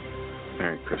people.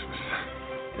 Merry Christmas.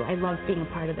 I love being a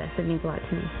part of this. It means a lot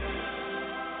to me.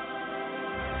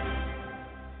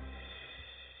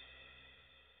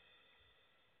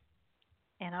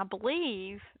 And I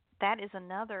believe that is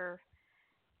another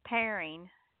pairing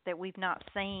that we've not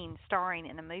seen starring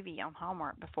in a movie on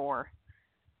Hallmark before.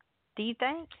 Do you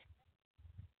think?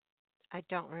 I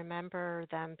don't remember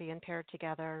them being paired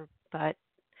together, but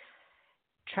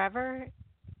Trevor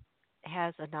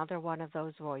has another one of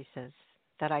those voices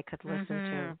that I could listen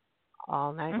to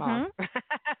all night long.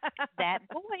 That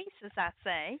voice, as I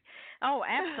say. Oh,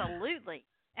 absolutely.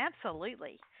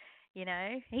 Absolutely. You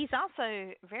know, he's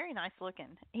also very nice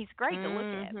looking. He's great to look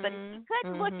at. But if you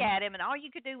couldn't look at him and all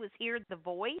you could do was hear the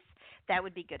voice, that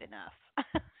would be good enough.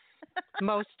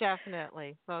 Most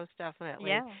definitely. Most definitely.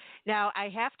 Yeah. Now, I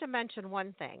have to mention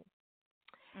one thing.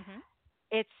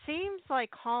 It seems like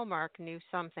Hallmark knew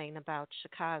something about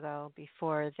Chicago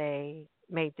before they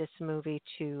made this movie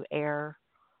to air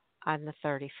on the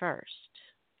 31st.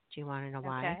 Do you want to know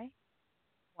why? Okay.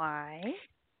 Why?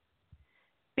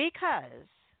 Because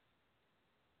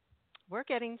we're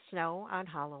getting snow on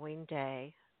Halloween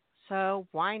Day. So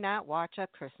why not watch a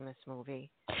Christmas movie?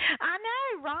 I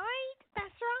know, right?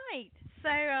 That's right. So,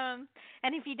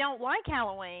 and if you don't like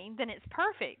Halloween, then it's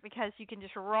perfect because you can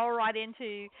just roll right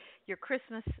into your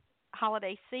Christmas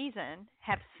holiday season,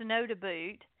 have snow to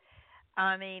boot.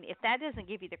 I mean, if that doesn't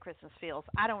give you the Christmas feels,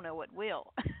 I don't know what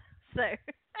will. So,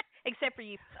 except for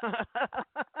you. I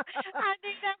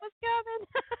knew that was coming.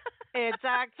 It's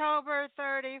October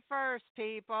 31st,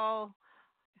 people.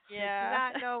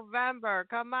 Yeah. It's not November.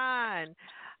 Come on.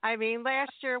 I mean,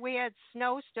 last year we had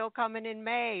snow still coming in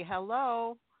May.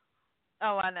 Hello.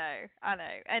 Oh, I know.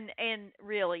 And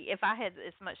really, if I had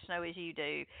as much snow as you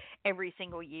do every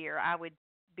single year, I would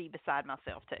be beside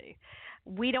myself too.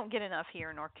 We don't get enough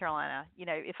here in North Carolina. You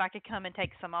know, if I could come and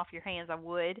take some off your hands, I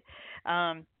would.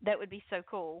 That would be so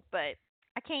cool, but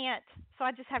I can't. So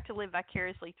I just have to live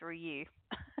vicariously through you.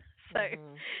 So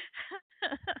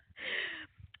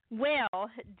well,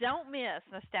 don't miss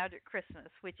Nostalgic Christmas,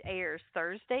 which airs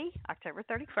Thursday, October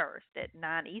 31st at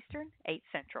 9 Eastern, 8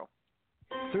 Central.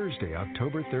 Thursday,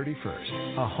 October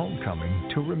 31st, a homecoming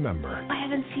to remember. I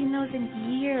haven't seen those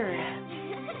in years.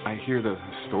 I hear the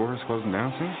store's closing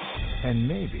down soon. And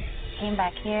maybe Came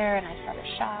back here and I saw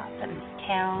the shop and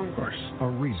town. of course, a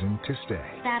reason to stay.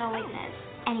 Dad always says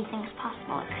anything's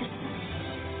possible at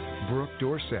Christmas. Brooke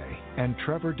Dorsey and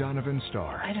Trevor Donovan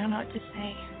star. I don't know what to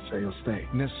say. So you'll stay.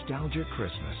 Nostalgic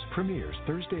Christmas premieres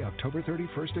Thursday, October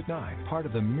 31st at 9. Part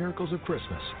of the Miracles of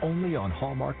Christmas, only on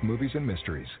Hallmark Movies and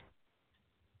Mysteries.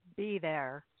 Be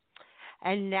there.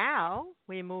 And now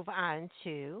we move on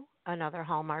to another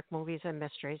Hallmark Movies and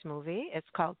Mysteries movie. It's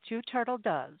called Two Turtle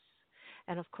Doves.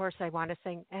 And of course, I want to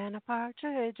sing "And a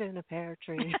Partridge in a Pear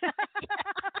Tree."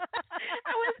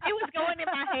 It was going in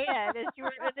my head as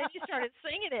then you started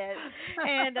singing it.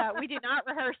 And we did not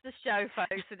rehearse the show,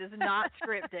 folks. It is not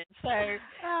scripted. So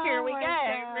here we go.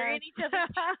 God. We're in each other's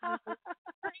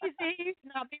crazy,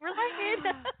 not be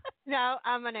related. Now,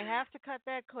 I'm going to have to cut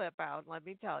that clip out, let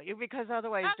me tell you, because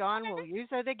otherwise Dawn will use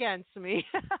it against me.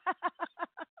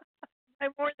 No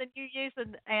more than you use,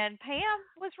 and Pam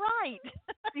was right.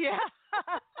 Yeah.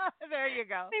 There you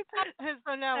go.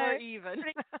 So now we're even.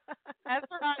 That's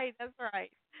right. That's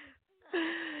right.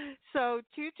 So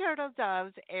Two Turtle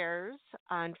Doves airs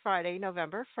on Friday,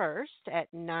 November 1st at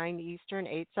 9 Eastern,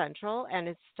 8 Central, and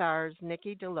it stars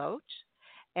Nikki DeLoach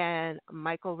and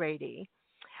Michael Rady.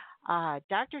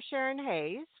 Dr. Sharon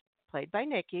Hayes, played by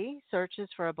Nikki, searches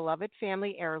for a beloved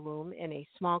family heirloom in a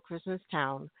small Christmas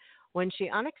town when she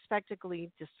unexpectedly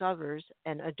discovers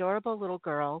an adorable little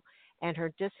girl and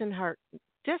her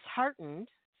disheartened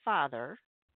father,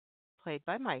 played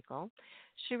by Michael.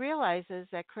 She realizes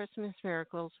that Christmas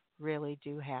miracles really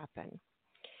do happen.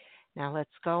 Now let's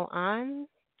go on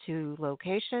to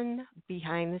location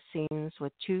behind the scenes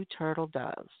with Two Turtle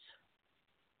Doves.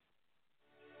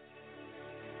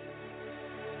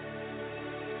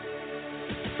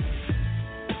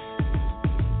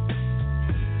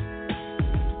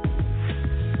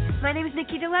 My name is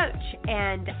Nikki DeLoach,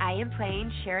 and I am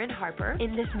playing Sharon Harper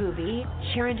in this movie.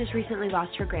 Sharon just recently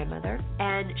lost her grandmother,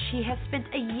 and she has spent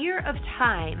a year of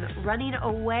time running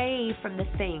away from the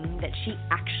thing that she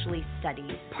actually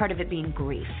studies, part of it being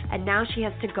grief. And now she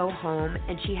has to go home,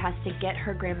 and she has to get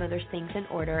her grandmother's things in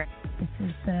order. This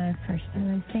is the first time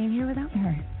I'm staying here without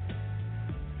her.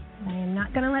 I am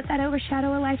not going to let that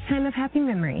overshadow a lifetime of happy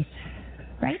memories.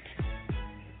 Right?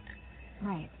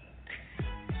 Right.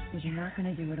 Because you're not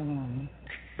going to do it alone.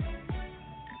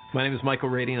 My name is Michael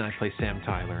Rady, and I play Sam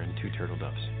Tyler in Two Turtle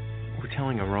Doves. We're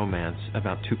telling a romance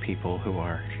about two people who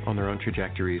are on their own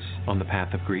trajectories on the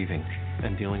path of grieving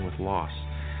and dealing with loss.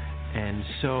 And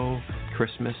so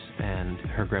Christmas and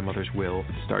her grandmother's will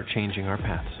start changing our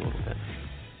paths a little bit.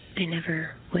 I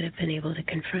never would have been able to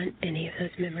confront any of those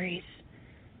memories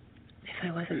if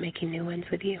I wasn't making new ones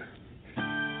with you.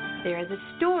 There is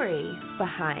a story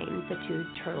behind the two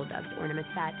turtle doves ornaments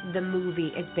that the movie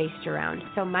is based around.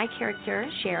 So my character,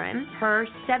 Sharon, her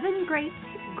 7th grade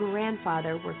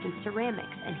grandfather worked in ceramics,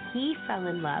 and he fell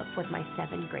in love with my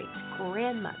 7th grade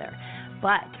grandmother.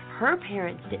 But her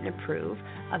parents didn't approve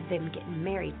of them getting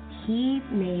married. He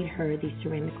made her these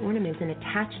ceramic ornaments, and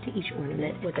attached to each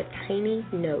ornament was a tiny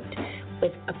note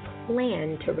with a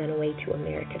plan to run away to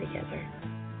America together.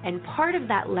 And part of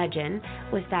that legend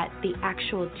was that the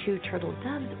actual two turtle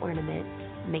doves ornament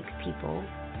makes people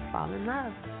fall in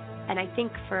love. And I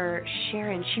think for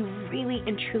Sharon, she really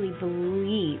and truly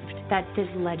believed that this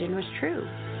legend was true.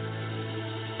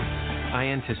 I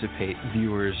anticipate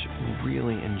viewers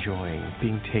really enjoying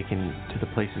being taken to the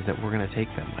places that we're going to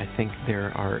take them. I think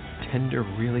there are tender,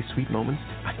 really sweet moments.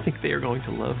 I think they are going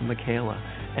to love Michaela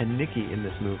and Nikki in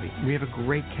this movie. We have a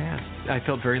great cast. I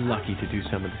felt very lucky to do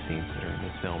some of the scenes that are in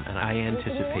this film, and I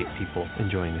anticipate people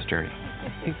enjoying this journey.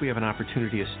 I think we have an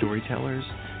opportunity as storytellers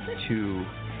to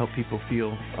help people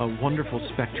feel a wonderful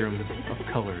spectrum of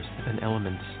colors and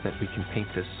elements that we can paint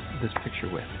this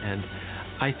picture with. And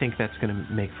I think that's going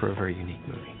to make for a very unique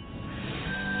movie.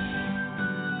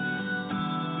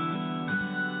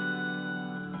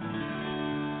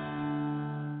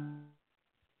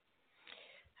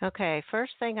 Okay,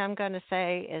 first thing I'm going to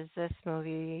say is this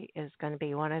movie is going to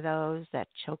be one of those that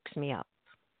chokes me up.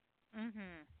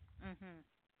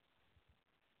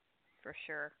 For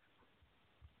sure.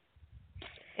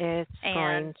 It's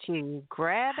going to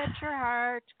grab at your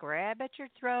heart, grab at your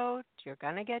throat. You're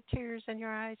going to get tears in your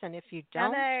eyes, and if you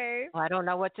don't, well, I don't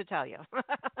know what to tell you. And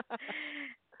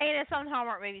it's on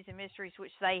Hallmark Movies and Mysteries,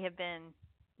 which they have been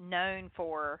known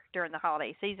for during the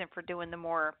holiday season for doing the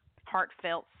more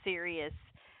heartfelt, serious,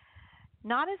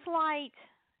 not as light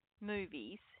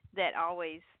movies that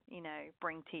always,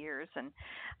 bring tears. And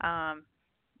I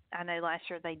know last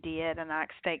year they did, and I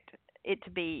expect it to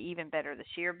be even better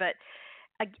this year. But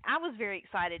I was very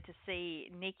excited to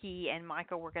see Nikki and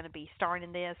Michael were going to be starring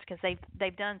in this because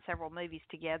they've done several movies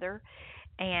together,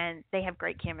 and they have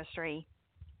great chemistry.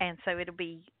 And so it'll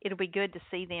be good to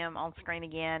see them on screen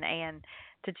again and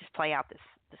to just play out this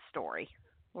story.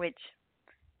 Which,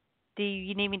 do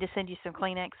you need me to send you some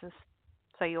Kleenexes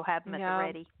so you'll have them at the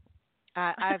ready?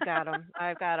 I've got them.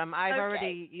 I've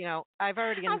Okay.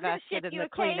 already invested in the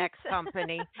Kleenex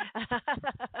company.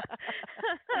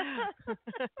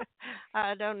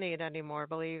 I don't need any more,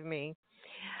 believe me.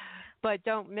 But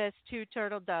don't miss Two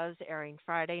Turtle Doves, airing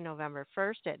Friday, November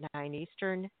 1st at 9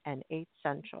 Eastern and 8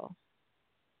 Central.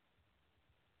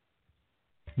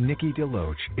 Nikki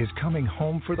DeLoach is coming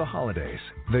home for the holidays.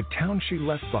 The town she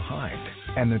left behind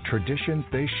and the traditions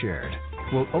they shared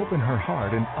will open her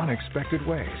heart in unexpected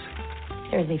ways.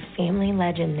 There's a family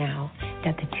legend now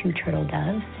that the two turtle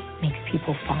doves makes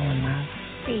people fall in love.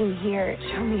 Being here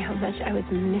showed me how much I was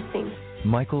missing.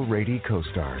 Michael Rady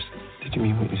co-stars. Did you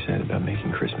mean what you said about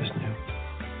making Christmas new?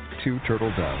 Two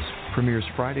Turtle Doves premieres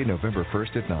Friday, November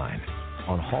 1st at 9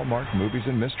 on Hallmark Movies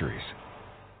and Mysteries.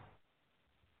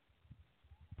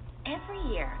 Every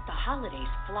year, the holidays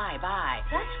fly by.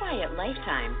 That's why at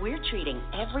Lifetime, we're treating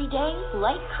every day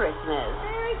like Christmas.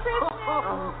 Merry Christmas!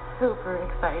 I'm super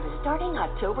excited. Starting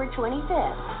October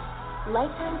 25th,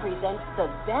 Lifetime presents the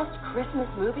best Christmas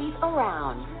movies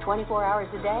around. 24 hours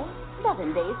a day, 7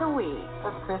 days a week.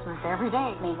 It's Christmas every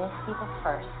day. May this be the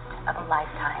first of a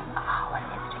lifetime of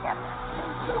holidays together.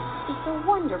 It's a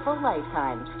wonderful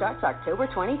Lifetime. Starts October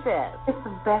 25th. It's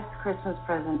the best Christmas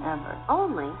present ever.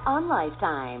 Only on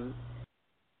Lifetime.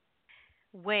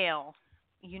 Well,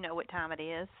 you know what time it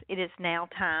is. It is now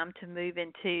time to move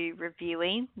into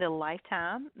reviewing the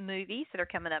Lifetime movies that are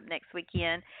coming up next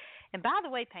weekend. And by the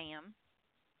way, Pam,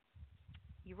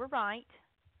 you were right.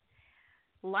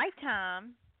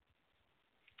 Lifetime,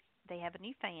 they have a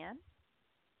new fan.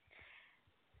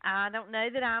 I don't know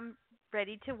that I'm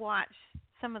ready to watch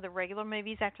some of the regular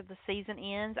movies after the season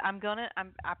ends.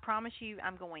 I promise you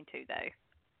I'm going to, though,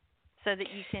 so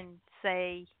that you can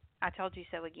say, I told you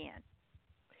so again.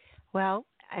 Well,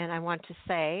 and I want to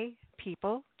say,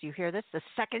 people, do you hear this? The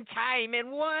second time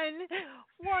in one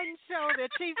show that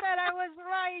she said I was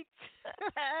right.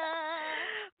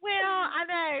 Well, I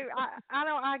know. I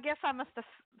don't. I guess I must have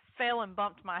fell and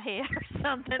bumped my head or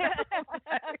something.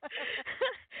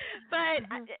 But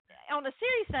on a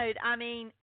serious note, I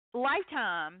mean,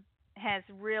 Lifetime has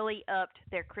really upped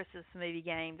their Christmas movie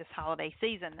game this holiday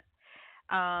season.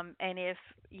 And if,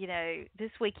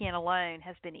 this weekend alone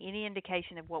has been any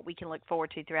indication of what we can look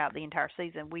forward to throughout the entire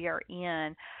season, we are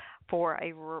in for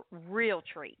a real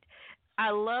treat. I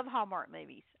love Hallmark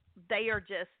movies. They are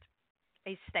just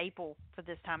a staple for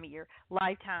this time of year.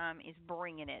 Lifetime is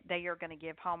bringing it. They are going to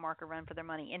give Hallmark a run for their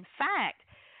money. In fact,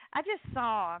 I just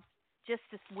saw just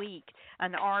this week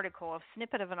an article, a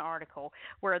snippet of an article,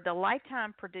 where the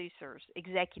Lifetime producers,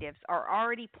 executives, are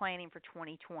already planning for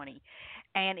 2020.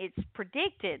 And it's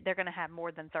predicted they're going to have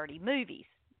more than 30 movies.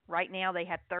 Right now, they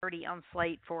have 30 on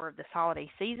slate for this holiday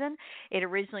season. It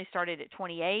originally started at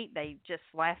 28. They just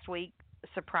last week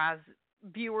surprised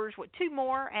viewers with 2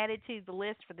 more added to the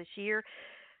list for this year.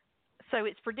 So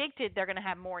it's predicted they're going to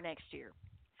have more next year.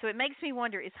 So it makes me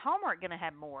wonder, is Hallmark going to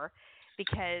have more?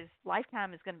 Because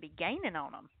Lifetime is going to be gaining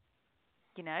on them,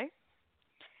 you know?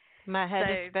 My head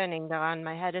is spinning, Dawn.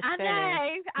 My head is spinning.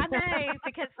 I know,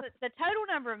 because the total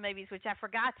number of movies, which I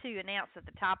forgot to announce at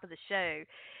the top of the show,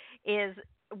 is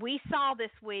we saw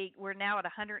this week, we're now at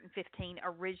 115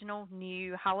 original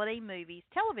new holiday movies,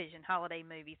 television holiday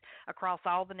movies, across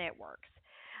all the networks.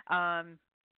 And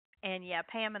yeah,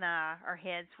 Pam and I, our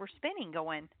heads were spinning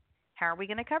going, how are we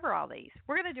going to cover all these?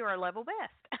 We're going to do our level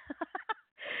best.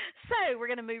 So we're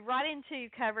going to move right into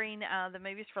covering the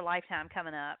movies for Lifetime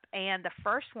coming up. And the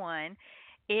first one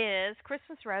is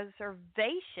Christmas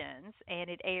Reservations, and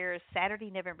it airs Saturday,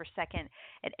 November 2nd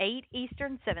at 8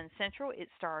 Eastern, 7 Central. It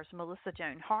stars Melissa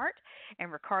Joan Hart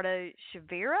and Ricardo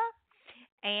Chavira,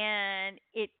 and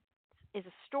it is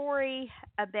a story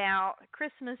about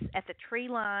Christmas at the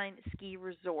Treeline Ski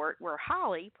Resort, where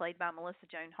Holly, played by Melissa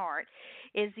Joan Hart,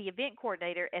 is the event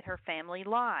coordinator at her family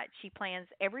lodge. She plans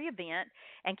every event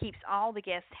and keeps all the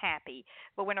guests happy.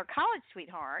 But when her college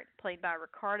sweetheart, played by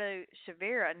Ricardo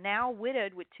Chavira, now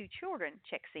widowed with 2 children,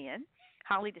 checks in,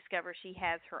 Holly discovers she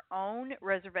has her own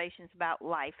reservations about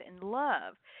life and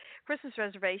love. Christmas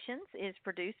Reservations is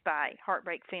produced by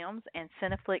Heartbreak Films and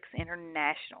Cineflix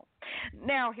International.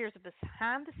 Now, here's a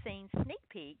behind-the-scenes sneak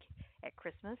peek at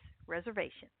Christmas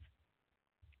Reservations.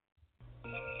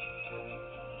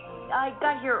 I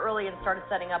got here early and started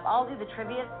setting up. I'll do the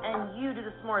trivia, and you do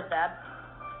the s'mores, Dad.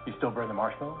 You still burn the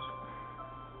marshmallows?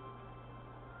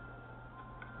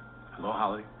 Hello,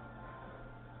 Holly.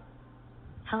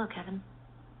 Hello, Kevin.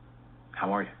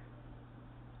 How are you?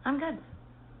 I'm good.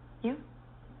 You?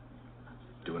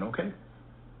 Doing okay.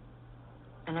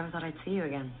 I never thought I'd see you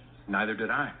again. Neither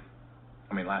did I.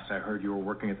 I mean, last I heard you were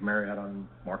working at the Marriott on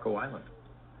Marco Island.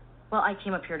 Well, I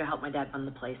came up here to help my dad run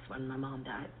the place when my mom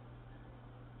died.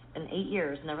 It's been 8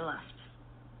 years, never left.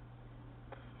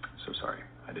 So sorry,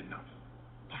 I didn't know.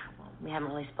 Yeah, well, we haven't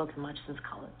really spoken much since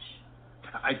college.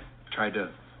 I tried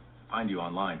to find you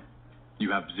online.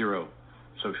 You have 0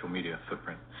 social media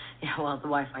footprint. Yeah, well, the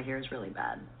Wi-Fi here is really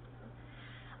bad.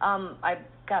 I've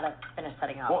got to finish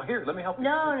setting up. Well, here, let me help you.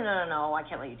 No, I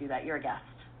can't let you do that. You're a guest.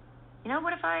 You know,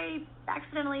 what if I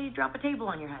accidentally drop a table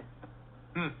on your head?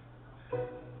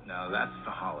 Now, that's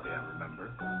the holiday I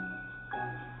remember.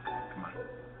 Come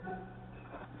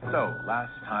on. So,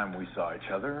 last time we saw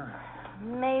each other...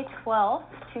 May 12th,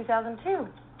 2002.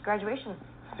 Graduation.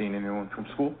 Seen anyone from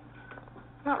school?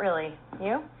 Not really.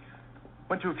 You?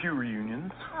 Went to a few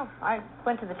reunions. Oh, I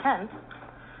went to the 10th.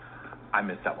 I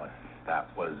missed that one.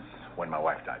 That was when my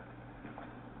wife died.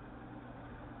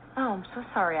 Oh, I'm so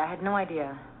sorry. I had no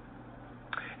idea.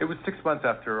 It was 6 months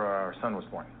after our son was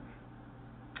born.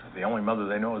 The only mother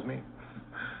they know is me.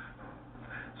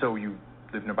 So you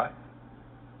live nearby?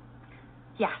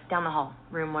 Yeah, down the hall,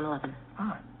 room 111.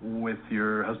 Ah, with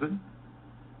your husband?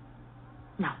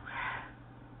 No.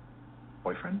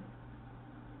 Boyfriend?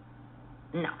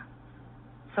 No.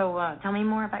 So, tell me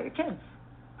more about your kids.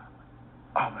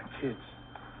 Oh, my kids.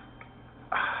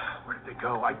 Where did they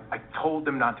go? I told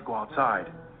them not to go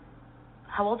outside.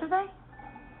 How old are they?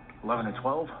 11 and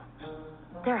 12.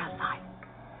 They're outside.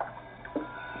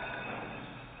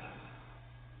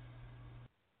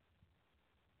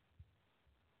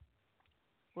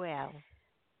 Well,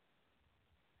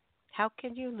 how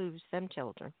can you lose them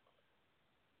children?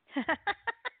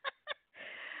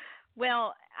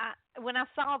 Well, when I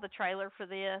saw the trailer for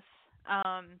this,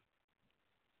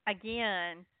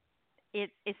 again,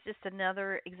 it's just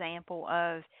another example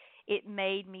of it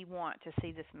made me want to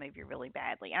see this movie really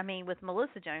badly. I mean, with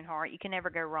Melissa Joan Hart, you can never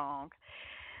go wrong.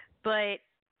 But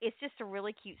it's just a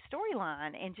really cute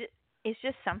storyline, and it's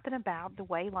just something about the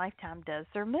way Lifetime does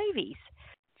their movies.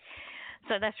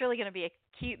 So that's really going to be a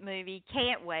cute movie.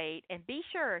 Can't wait. And be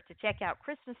sure to check out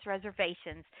Christmas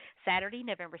Reservations Saturday,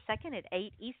 November 2nd at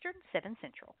 8 Eastern, 7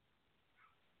 Central.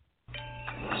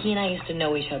 He and I used to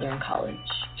know each other in college.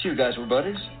 So you guys were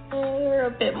buddies? We're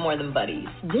a bit more than buddies.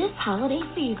 This holiday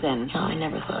season, no, I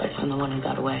never thought I'd find the one who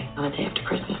got away. On the day after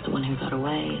Christmas, the one who got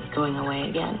away is going away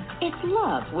again. It's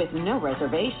love with no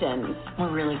reservations. We're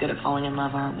really good at falling in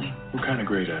love, aren't we? We're kind of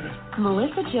great at it.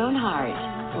 Melissa Joan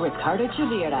Hart, Ricardo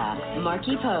Chavira,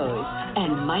 Marky Pose,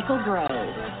 and Michael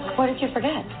Grove. What did you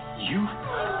forget? You?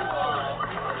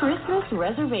 Christmas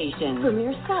Reservation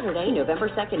premieres Saturday, November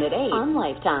 2nd at 8 on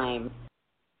Lifetime.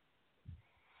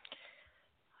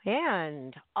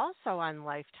 And also on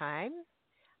Lifetime,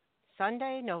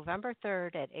 Sunday, November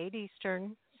 3rd at 8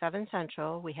 Eastern, 7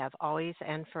 Central, we have Always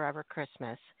and Forever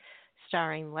Christmas,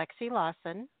 starring Lexi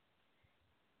Lawson.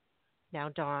 Now,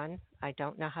 Dawn, I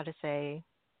don't know how to say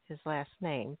his last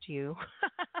name. Do you?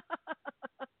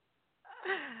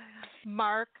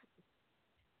 Mark.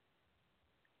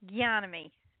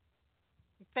 Gianami.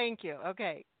 Thank you.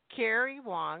 Okay. Carrie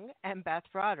Wong and Beth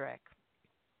Broderick.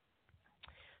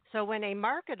 So when a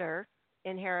marketer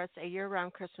inherits a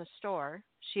year-round Christmas store,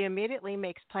 she immediately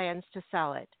makes plans to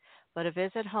sell it, but a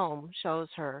visit home shows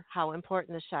her how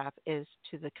important the shop is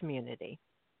to the community.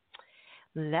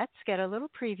 Let's get a little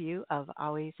preview of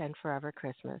Always and Forever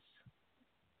Christmas.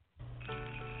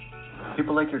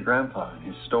 People like your grandpa and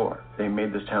his store. They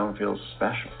made this town feel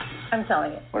special. I'm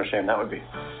selling it. What a shame that would be.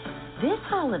 This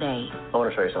holiday, I want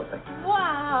to show you something.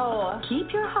 Wow.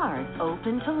 keep your heart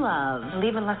open to love.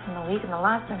 Leaving less than a week, and the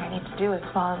last thing I need to do is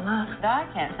fall in love. I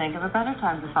can't think of a better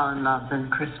time to fall in love than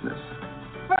Christmas.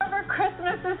 Forever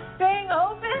Christmas is staying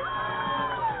open.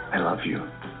 I love you.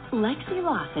 Lexi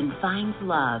Lawson finds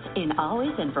love in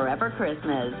Always and Forever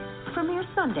Christmas. Premieres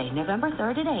Sunday, November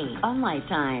 3rd at 8 on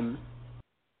Lifetime.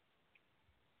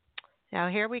 Now,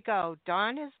 here we go.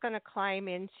 Dawn is going to climb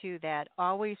into that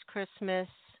Always Christmas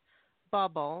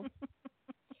bubble,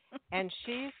 and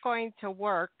she's going to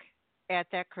work at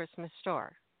that Christmas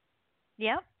store.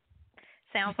 Yep.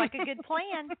 Sounds like a good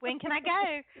plan. When can I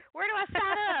go? Where do I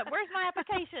sign up? Where's my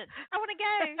application? I want to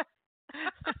go.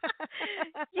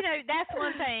 That's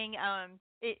one thing.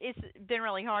 It's been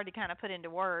really hard to kind of put into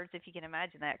words, if you can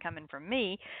imagine that coming from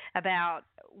me, about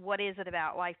what is it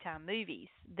about Lifetime movies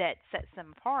that sets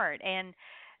them apart. And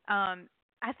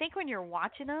I think when you're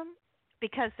watching them,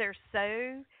 because they're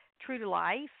so true to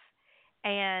life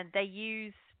and they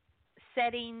use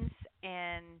settings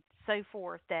and so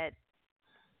forth that,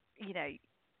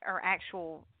 are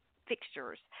actual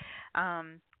fixtures,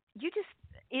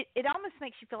 it almost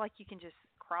makes you feel like you can just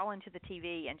crawl into the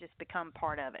TV and just become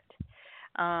part of it.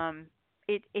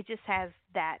 It just has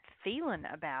that feeling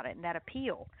about it and that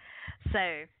appeal.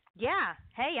 So, yeah,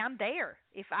 hey, I'm there.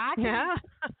 If I can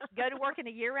go to work in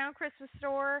a year-round Christmas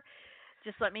store,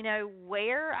 just let me know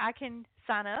where I can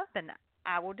sign up, and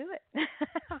I will do it.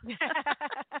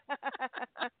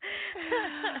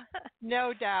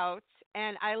 No doubt.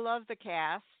 And I love the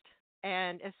cast,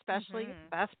 and especially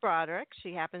Beth Broderick.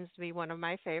 She happens to be one of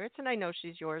my favorites, and I know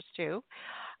she's yours too.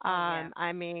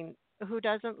 I mean, who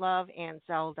doesn't love Aunt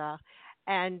Zelda?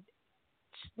 And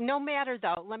no matter,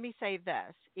 though, let me say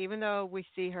this. Even though we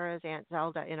see her as Aunt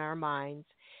Zelda in our minds,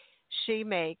 she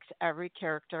makes every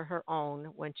character her own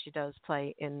when she does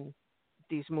play in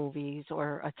these movies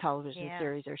or a television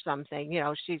series or something.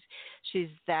 She's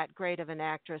that great of an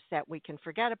actress that we can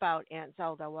forget about Aunt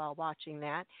Zelda while watching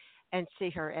that and see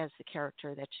her as the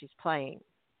character that she's playing.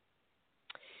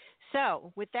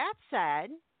 So, with that said,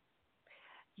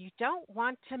 you don't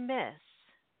want to miss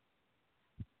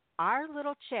our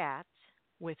little chat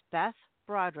with Beth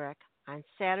Broderick on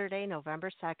Saturday, November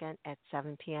 2nd at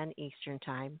 7 p.m. Eastern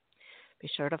Time. Be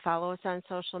sure to follow us on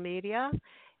social media,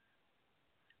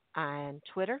 on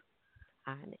Twitter,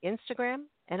 on Instagram,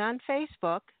 and on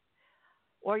Facebook.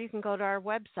 Or you can go to our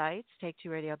websites,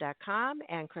 take2radio.com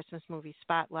and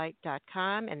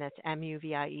christmasmoviespotlight.com, and that's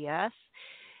MUVIES.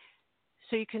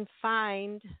 So you can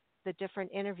find the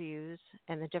different interviews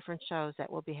and the different shows that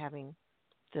we'll be having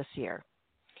this year.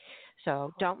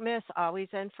 So don't miss Always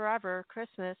and Forever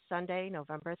Christmas, Sunday,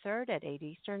 November 3rd at 8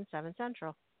 Eastern, 7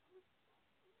 Central.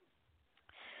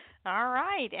 All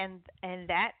right, and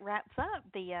that wraps up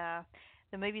the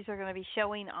movies are going to be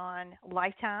showing on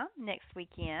Lifetime next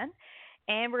weekend,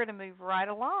 and we're going to move right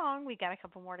along. We got a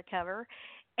couple more to cover,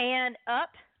 and Up,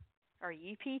 or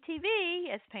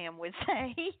UPTV, as Pam would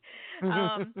say,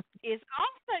 is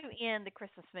also in the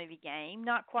Christmas movie game.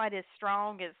 Not quite as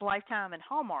strong as Lifetime and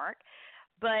Hallmark,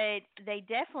 but they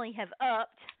definitely have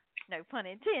upped. No pun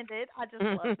intended. I just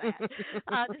love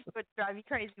that. This would drive you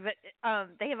crazy. But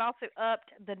they have also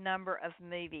upped the number of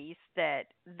movies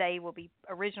that they will be,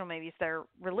 original movies they're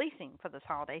releasing for this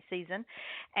holiday season.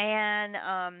 And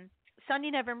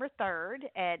Sunday, November 3rd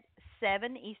at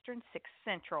 7 Eastern, 6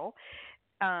 Central.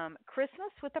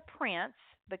 Christmas with a Prince,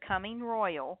 Becoming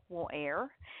Royal will air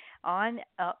on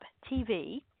Up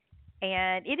TV.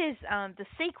 And it is the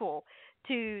sequel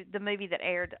to the movie that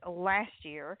aired last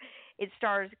year. It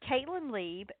stars Caitlin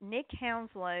Lieb, Nick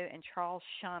Hounslow, and Charles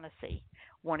Shaughnessy.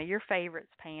 One of your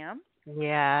favorites, Pam.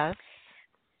 Yes.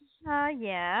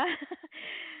 Yeah.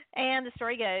 And the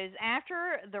story goes,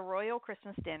 after the royal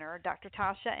Christmas dinner, Dr.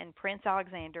 Tasha and Prince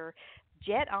Alexander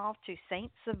jet off to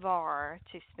St. Savar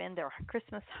to spend their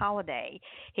Christmas holiday.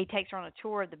 He takes her on a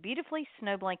tour of the beautifully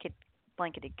snow-blanketed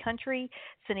country.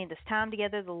 Spending this time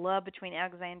together, the love between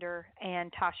Alexander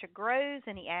and Tasha grows,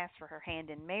 and he asks for her hand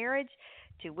in marriage,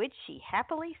 to which she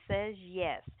happily says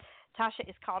yes. Tasha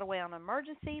is called away on an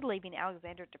emergency, leaving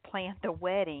Alexander to plan the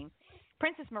wedding.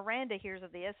 Princess Miranda hears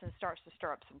of this and starts to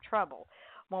stir up some trouble.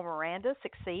 Will Miranda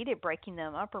succeed at breaking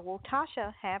them up, or will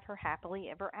Tasha have her happily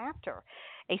ever after?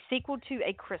 A sequel to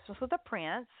A Christmas with a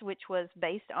Prince, which was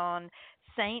based on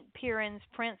St. Piran's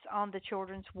Prince on the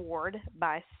Children's Ward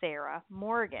by Sarah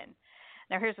Morgan.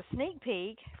 Now here's a sneak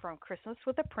peek from Christmas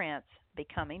with a Prince,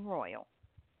 Becoming Royal.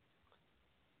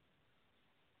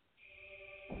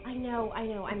 I know,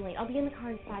 I'm late. I'll be in the car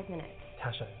in 5 minutes.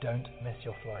 Tasha, don't miss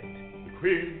your flight. The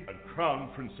Queen and Crown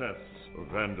Princess of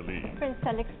Vandaline. Prince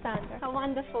Alexander, how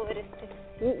wonderful it is to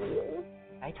see you.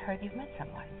 I'd heard you've met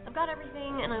someone. I've got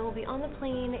everything, and I will be on the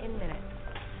plane in minutes.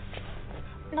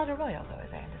 Not a royal, though,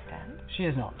 as I understand. She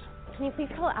is not. Can you please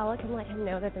call Alec and let him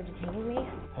know that they're detaining me?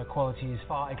 Her qualities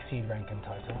far exceed rank and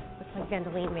title. Looks like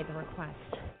Vandaline made the request.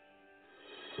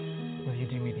 Will you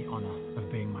do me the honor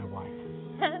of being my wife?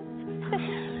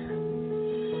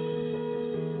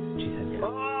 She said yes.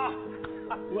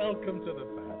 Welcome to the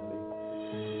family.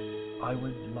 I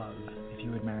would love if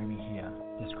you would marry me here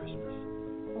this Christmas.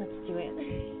 Let's do it.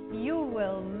 You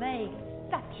will make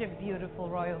such a beautiful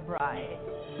royal bride.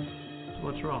 So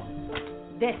what's wrong?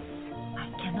 This I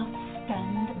cannot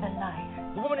stand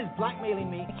alive. The woman is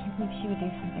blackmailing me. I can't believe she would do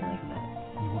something like that.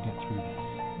 We will get through this.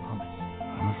 I promise.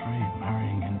 I'm afraid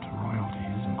marrying into royalty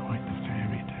isn't quite the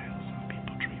fairy tale some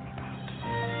people dream about.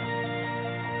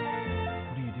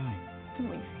 What are you doing? I'm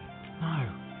leaving. No,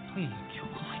 please.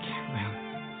 I can't bear it.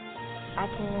 I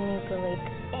can manipulate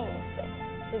anything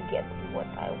to get what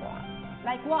I want.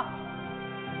 Like what?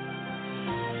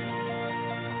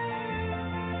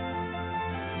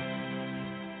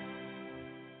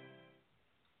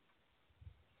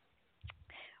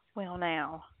 Well,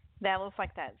 now that looks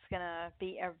like that's gonna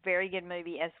be a very good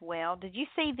movie as well. Did you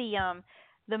see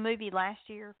the movie last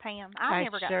year, Pam? I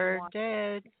never got to watch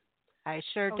it. I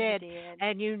sure Oh, did. you did.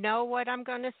 And you know what I'm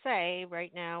going to say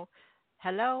right now?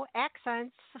 Hello,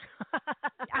 accents.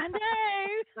 I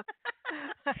know.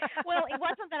 Well, it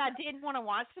wasn't that I didn't want to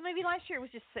watch the movie last year. It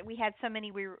was just that we had so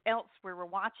many we were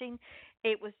watching.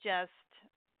 It was just,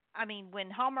 I mean, when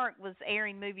Hallmark was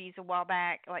airing movies a while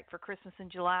back, like for Christmas in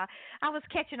July, I was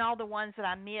catching all the ones that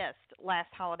I missed last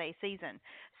holiday season.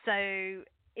 So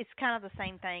it's kind of the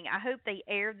same thing. I hope they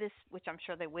air this, which I'm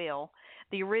sure they will,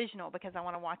 the original, because I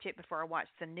want to watch it before I watch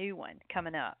the new one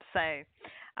coming up. So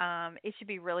it should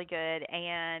be really good,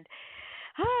 and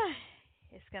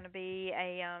it's going to be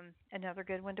another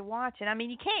good one to watch. And I mean,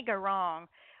 you can't go wrong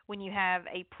when you have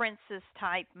a princess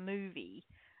type movie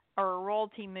or a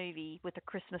royalty movie with a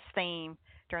Christmas theme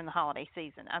during the holiday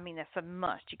season. I mean, that's a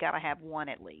must. You got to have one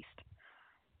at least.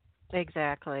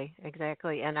 Exactly.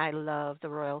 And I love the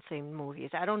royal themed movies.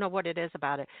 I don't know what it is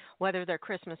about it, whether they're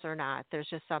Christmas or not. There's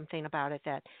just something about it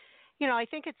that, I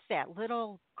think it's that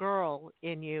little girl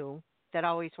in you that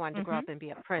always wanted to grow up and be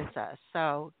a princess.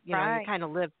 So, you kind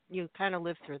of live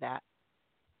through that.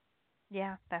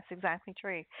 Yeah, that's exactly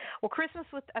true. Well, Christmas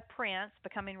with a Prince,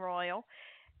 Becoming Royal,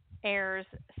 airs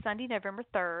Sunday, November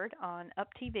 3rd on Up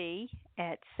TV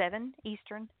at 7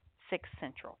 Eastern, 6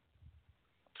 Central.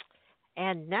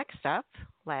 And next up,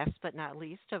 last but not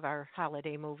least of our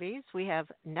holiday movies, we have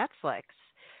Netflix.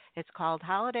 It's called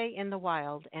Holiday in the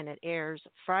Wild, and it airs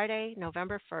Friday,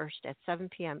 November 1st at 7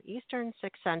 p.m. Eastern,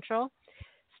 6 Central,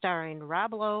 starring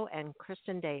Rob Lowe and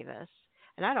Kristen Davis.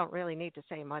 And I don't really need to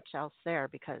say much else there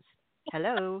because,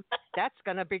 hello, that's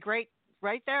going to be great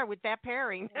right there with that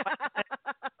pairing.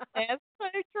 That's so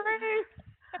true.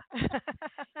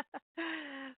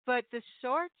 But the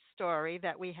short story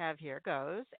that we have here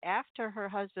goes, after her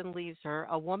husband leaves her,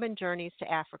 a woman journeys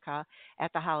to Africa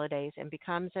at the holidays and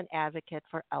becomes an advocate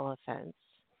for elephants.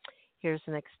 Here's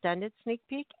an extended sneak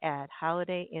peek at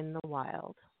Holiday in the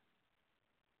Wild.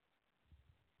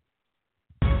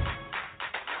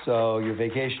 So you're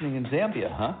vacationing in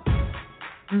Zambia, huh?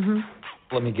 Mm-hmm.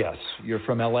 Let me guess. You're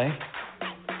from L.A.?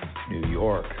 New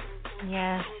York.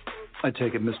 Yes. I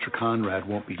take it Mr. Conrad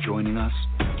won't be joining us?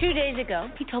 2 days ago,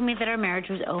 he told me that our marriage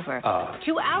was over.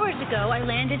 2 hours ago, I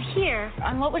landed here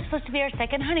on what was supposed to be our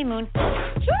second honeymoon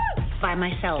by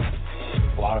myself.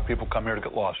 A lot of people come here to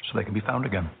get lost so they can be found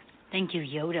again. Thank you,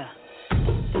 Yoda.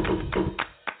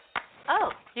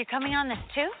 Oh, you're coming on this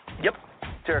too? Yep.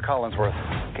 Derek Hollinsworth,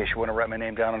 in case you want to write my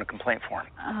name down on a complaint form.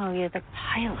 Oh, you're the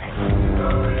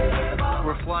pilot.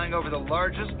 We're flying over the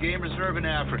largest game reserve in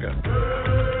Africa.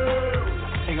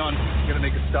 Hang on, gotta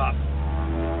make a stop.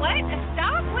 What? A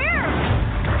stop? Where?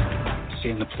 Stay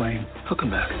in the plane. He'll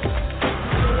come back.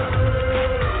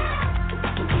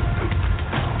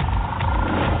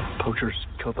 Poachers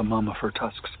killed the mama for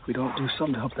tusks. If we don't do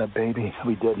something to help that baby,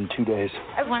 he'll be dead in 2 days.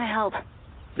 I want to help.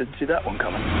 Didn't see that one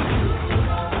coming.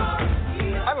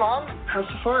 Hi, Mom. How's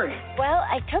safari? Well,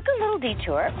 I took a little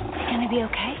detour. It's going to be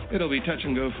okay. It'll be touch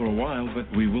and go for a while, but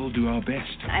we will do our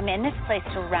best. I'm in this place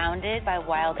surrounded by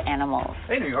wild animals.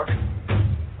 Hey, New York.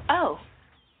 Oh,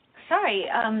 sorry.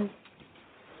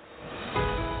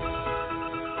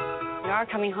 You are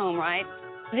coming home, right?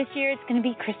 This year it's going to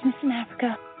be Christmas in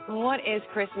Africa. What is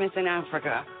Christmas in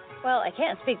Africa? Well, I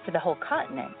can't speak for the whole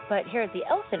continent, but here at the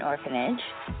Elephant Orphanage,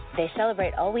 they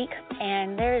celebrate all week,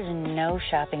 and there is no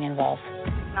shopping involved.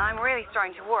 Now, I'm really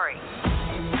starting to worry.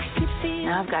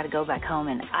 Now I've got to go back home,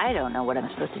 and I don't know what I'm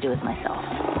supposed to do with myself.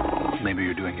 Maybe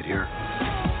you're doing it here.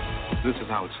 This is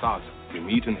how it starts. You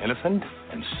meet an elephant,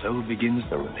 and so begins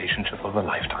the relationship of a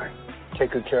lifetime.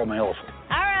 Take good care of my elephant.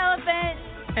 Our elephant!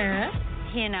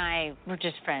 He and I were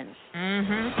just friends.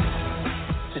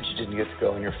 Since you didn't get to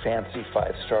go on your fancy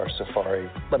 5-star safari,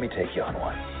 let me take you on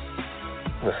one.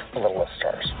 With a little less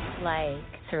stars. Like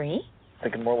 3?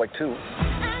 Thinking more like 2.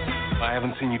 I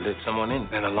haven't seen you let someone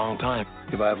in a long time.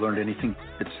 If I've learned anything,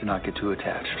 it's to not get too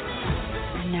attached.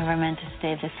 I never meant to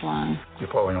stay this long.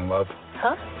 You're falling in love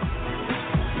Huh?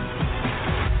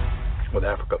 with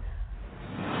Africa.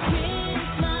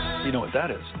 You know what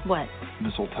that is? What?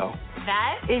 Mistletoe.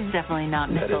 That is definitely not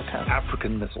That mistletoe. is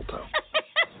African mistletoe.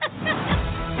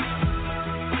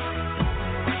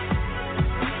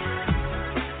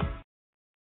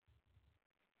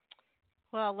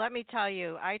 Well, let me tell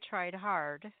you, I tried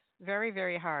hard, very,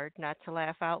 very hard, not to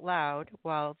laugh out loud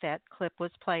while that clip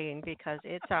was playing because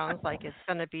it sounds like it's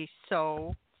going to be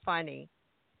so funny.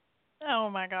 Oh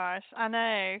my gosh, I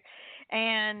know.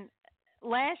 And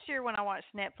last year when I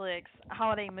watched Netflix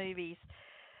holiday movies,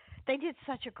 they did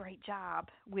such a great job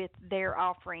with their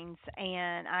offerings,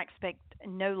 and I expect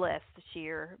no less this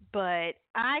year. But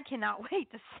I cannot wait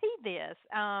to see this.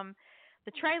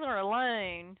 The trailer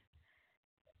alone,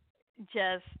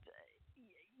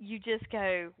 you just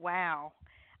go, wow.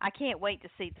 I can't wait to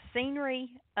see the scenery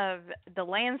of the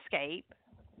landscape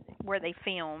where they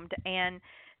filmed and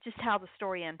just how the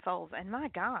story unfolds. And my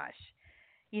gosh,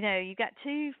 you know, you got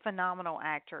two phenomenal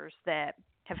actors that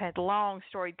have had long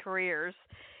storied careers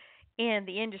in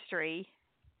the industry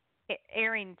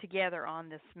airing together on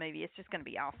this movie. It's just going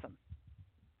to be awesome.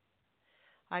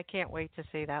 I can't wait to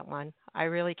see that one. I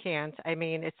really can't. I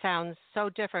mean, it sounds so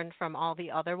different from all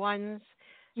the other ones.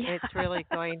 Yeah. It's really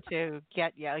going to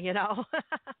get you, you know.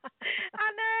 I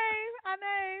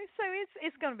know. So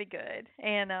it's going to be good.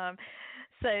 And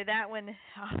so that one,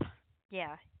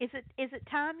 yeah. Is it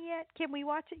time yet? Can we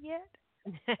watch it yet?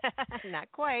 Not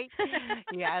quite.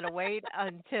 You got to wait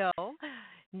until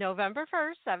November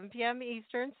 1st, 7 p.m.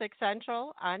 Eastern, 6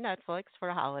 Central on Netflix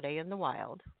for Holiday in the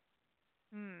Wild.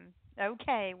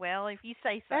 Okay, well, if you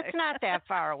say so. That's not that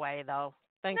far away, though.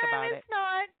 Think about it. No, it's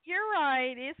not. You're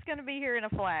right. It's going to be here in a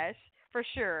flash, for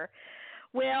sure.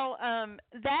 Well,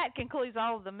 that concludes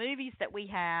all of the movies that we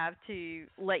have to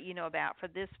let you know about for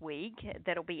this week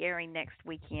that'll be airing next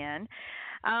weekend.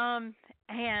 And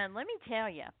let me tell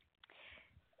you,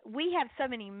 we have so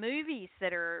many movies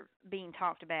that are being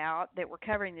talked about that we're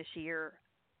covering this year.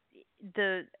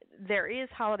 There is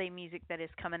holiday music that is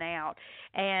coming out,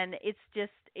 and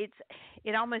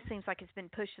it almost seems like it's been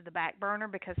pushed to the back burner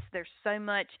because there's so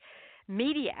much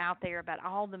media out there about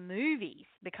all the movies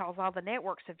because all the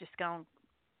networks have just gone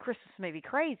Christmas movie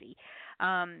crazy.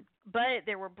 But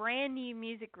there were brand new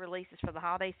music releases for the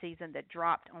holiday season that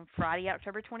dropped on Friday,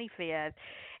 October 25th,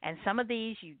 and some of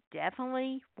these you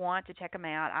definitely want to check them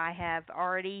out. I have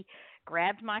already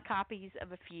grabbed my copies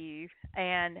of a few,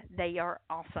 and they are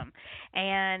awesome.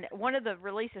 And one of the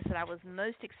releases that I was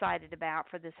most excited about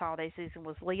for this holiday season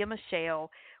was Leah Michele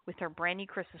with her brand new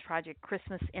Christmas project,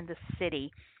 Christmas in the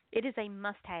City. It is a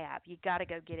must-have. You got to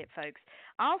go get it, folks.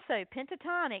 Also,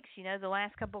 Pentatonics, the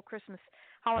last couple of Christmas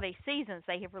holiday seasons,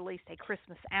 they have released a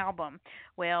Christmas album.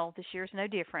 Well, this year's no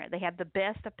different. They have the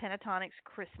best of Pentatonics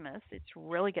Christmas. It's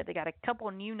really good. They got a couple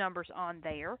of new numbers on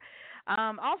there.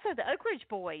 Also, the Oak Ridge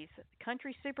Boys,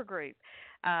 country supergroup,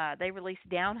 they released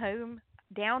Down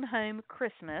Home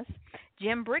Christmas.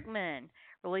 Jim Brickman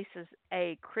releases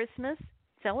a Christmas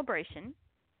celebration.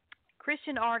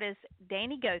 Christian artist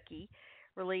Danny Goki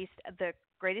released The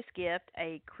Greatest Gift,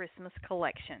 a Christmas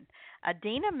collection.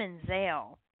 Adina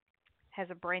Menzel has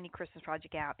a brand new Christmas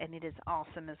project out, and it is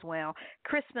awesome as well.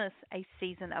 Christmas, a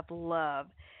Season of Love.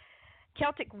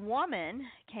 Celtic Woman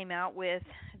came out with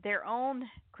their own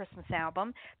Christmas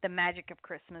album, The Magic of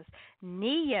Christmas.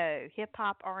 Neo,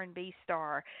 hip-hop R&B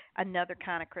star, Another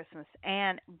Kind of Christmas.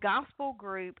 And gospel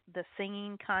group The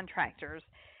Singing Contractors,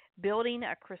 Building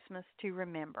a Christmas to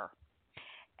Remember.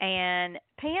 And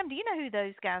Pam, do you know who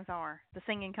those guys are, the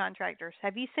Singing Contractors?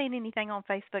 Have you seen anything on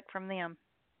Facebook from them?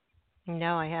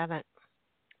 No, I haven't.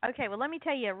 Okay, well, let me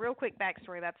tell you a real quick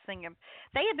backstory about the Singing.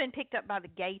 They have been picked up by the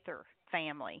Gaither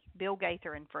family, Bill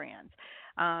Gaither and Friends,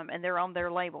 and they're on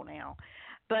their label now.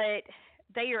 But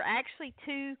they are actually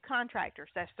two contractors.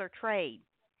 That's their trade.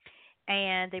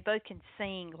 And they both can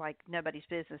sing like nobody's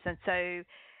business. And so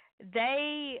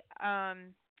they are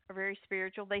very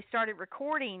spiritual. They started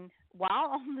recording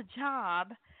while on the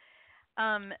job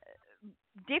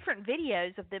different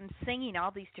videos of them singing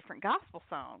all these different gospel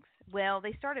songs. Well,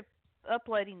 they started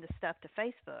uploading the stuff to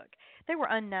Facebook. They were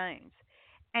unknowns,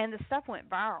 and the stuff went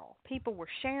viral. People were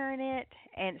sharing it,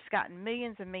 and it's gotten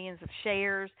millions and millions of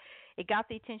shares. It got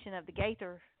the attention of the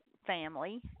Gaither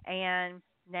family, and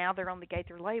now they're on the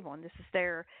Gaither label, and this is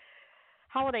their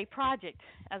holiday project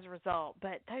as a result.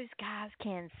 But those guys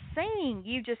can sing.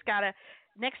 You just got to,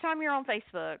 next time you're on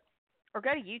Facebook, or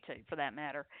go to YouTube for that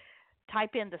matter,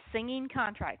 type in the Singing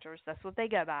Contractors. That's what they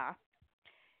go by.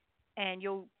 And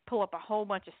you'll pull up a whole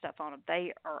bunch of stuff on them.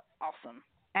 They are awesome.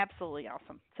 Absolutely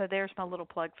awesome. So there's my little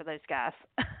plug for those guys.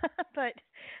 But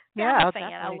yeah, I'm I'll a fan. I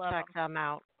definitely love check them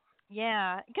out.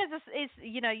 Yeah, because it's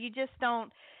you just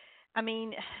don't. I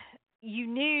mean, you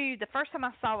knew the first time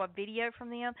I saw a video from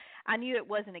them, I knew it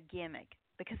wasn't a gimmick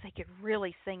because they could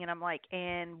really sing. And I'm like,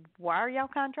 and why are y'all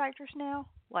contractors now?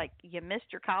 Like, you missed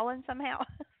your calling somehow.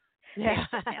 Yeah.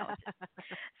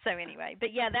 So anyway,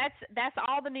 but yeah, that's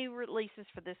all the new releases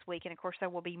for this week, and of course there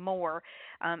will be more.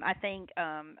 I think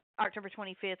October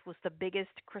 25th was the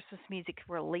biggest Christmas music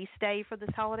release day for this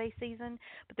holiday season,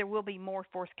 but there will be more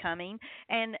forthcoming.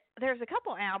 And there's a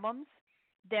couple albums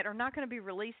that are not going to be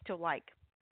released till like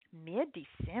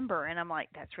mid-December, and I'm like,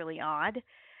 that's really odd,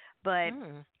 but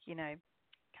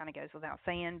kind of goes without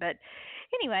saying. But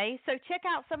anyway, so check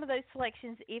out some of those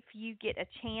selections if you get a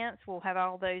chance. We'll have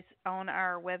all those on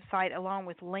our website along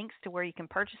with links to where you can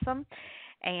purchase them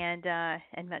and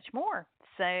much more.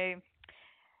 So,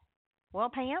 well,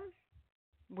 Pam,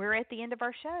 we're at the end of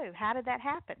our show. How did that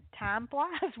happen? Time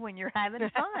flies when you're having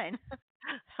fun.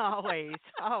 Always,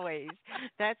 always.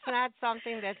 That's not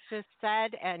something that's just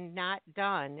said and not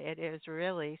done. It is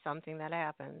really something that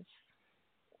happens.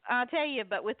 I'll tell you,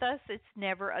 but with us, it's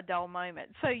never a dull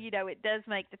moment. So, it does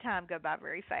make the time go by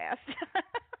very fast.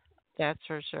 That's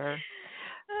for sure.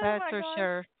 Oh, That's for gosh.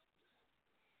 sure.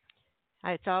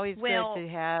 It's always good to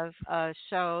have a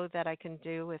show that I can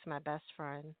do with my best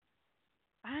friend.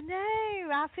 I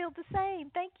know. I feel the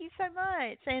same. Thank you so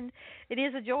much. And it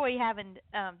is a joy having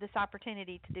this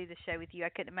opportunity to do the show with you. I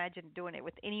couldn't imagine doing it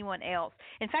with anyone else.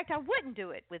 In fact, I wouldn't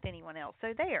do it with anyone else.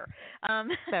 So there.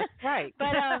 That's right. But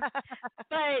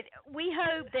we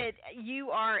hope that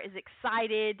you are as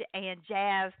excited and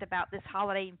jazzed about this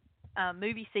holiday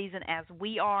movie season as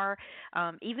we are.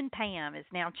 Even Pam is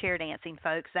now chair dancing,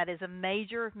 folks. That is a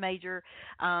major, major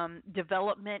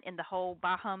development in the whole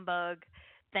bah humbug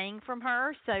thing from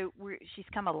her. So she's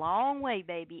come a long way,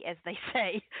 baby, as they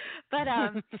say. But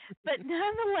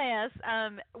nonetheless,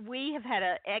 we have had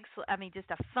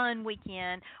just a fun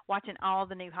weekend watching all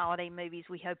the new holiday movies.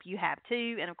 We hope you have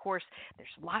too. And of course, there's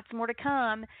lots more to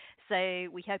come. So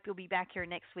we hope you'll be back here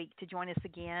next week to join us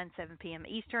again, 7 p.m.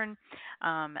 Eastern,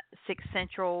 6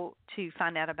 Central, to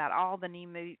find out about all the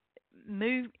new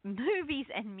movies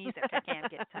and music. I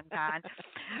can't get tongue-tied.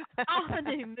 All the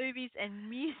new movies and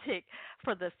music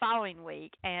for the following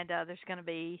week, and there's going to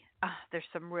be there's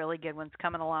some really good ones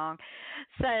coming along.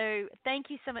 So thank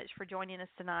you so much for joining us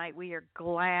tonight. We are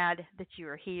glad that you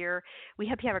are here. We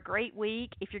hope you have a great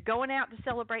week. If you're going out to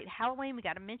celebrate Halloween, we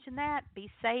got to mention that.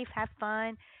 Be safe, have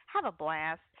fun, have a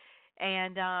blast,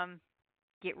 and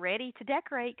get ready to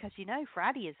decorate because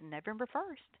Friday is November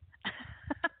 1st.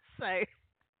 So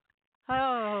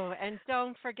Oh, and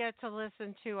don't forget to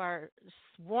listen to our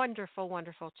wonderful,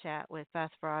 wonderful chat with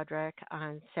Beth Broderick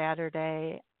on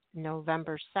Saturday,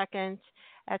 November 2nd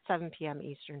at 7 p.m.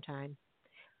 Eastern Time.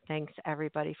 Thanks,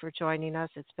 everybody, for joining us.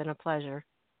 It's been a pleasure.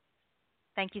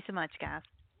 Thank you so much, guys.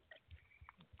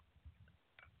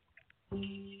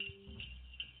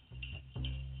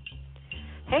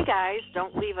 Hey, guys,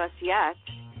 don't leave us yet.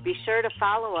 Be sure to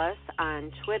follow us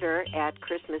on Twitter at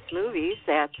Christmas Movies.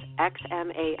 That's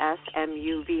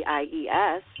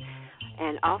XMASMUVIES.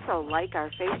 And also like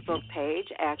our Facebook page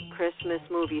at Christmas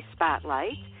Movie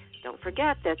Spotlight. Don't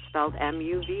forget, that's spelled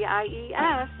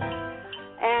MUVIES.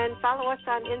 And follow us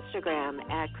on Instagram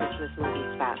at Christmas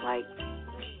Movie Spotlight.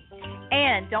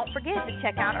 And don't forget to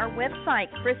check out our website,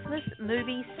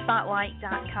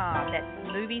 ChristmasMoviesSpotlight.com. That's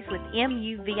movies with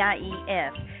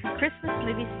MUVIES.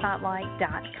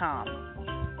 ChristmasMoviesSpotlight.com.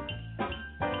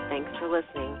 Thanks for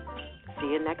listening. See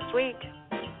you next week.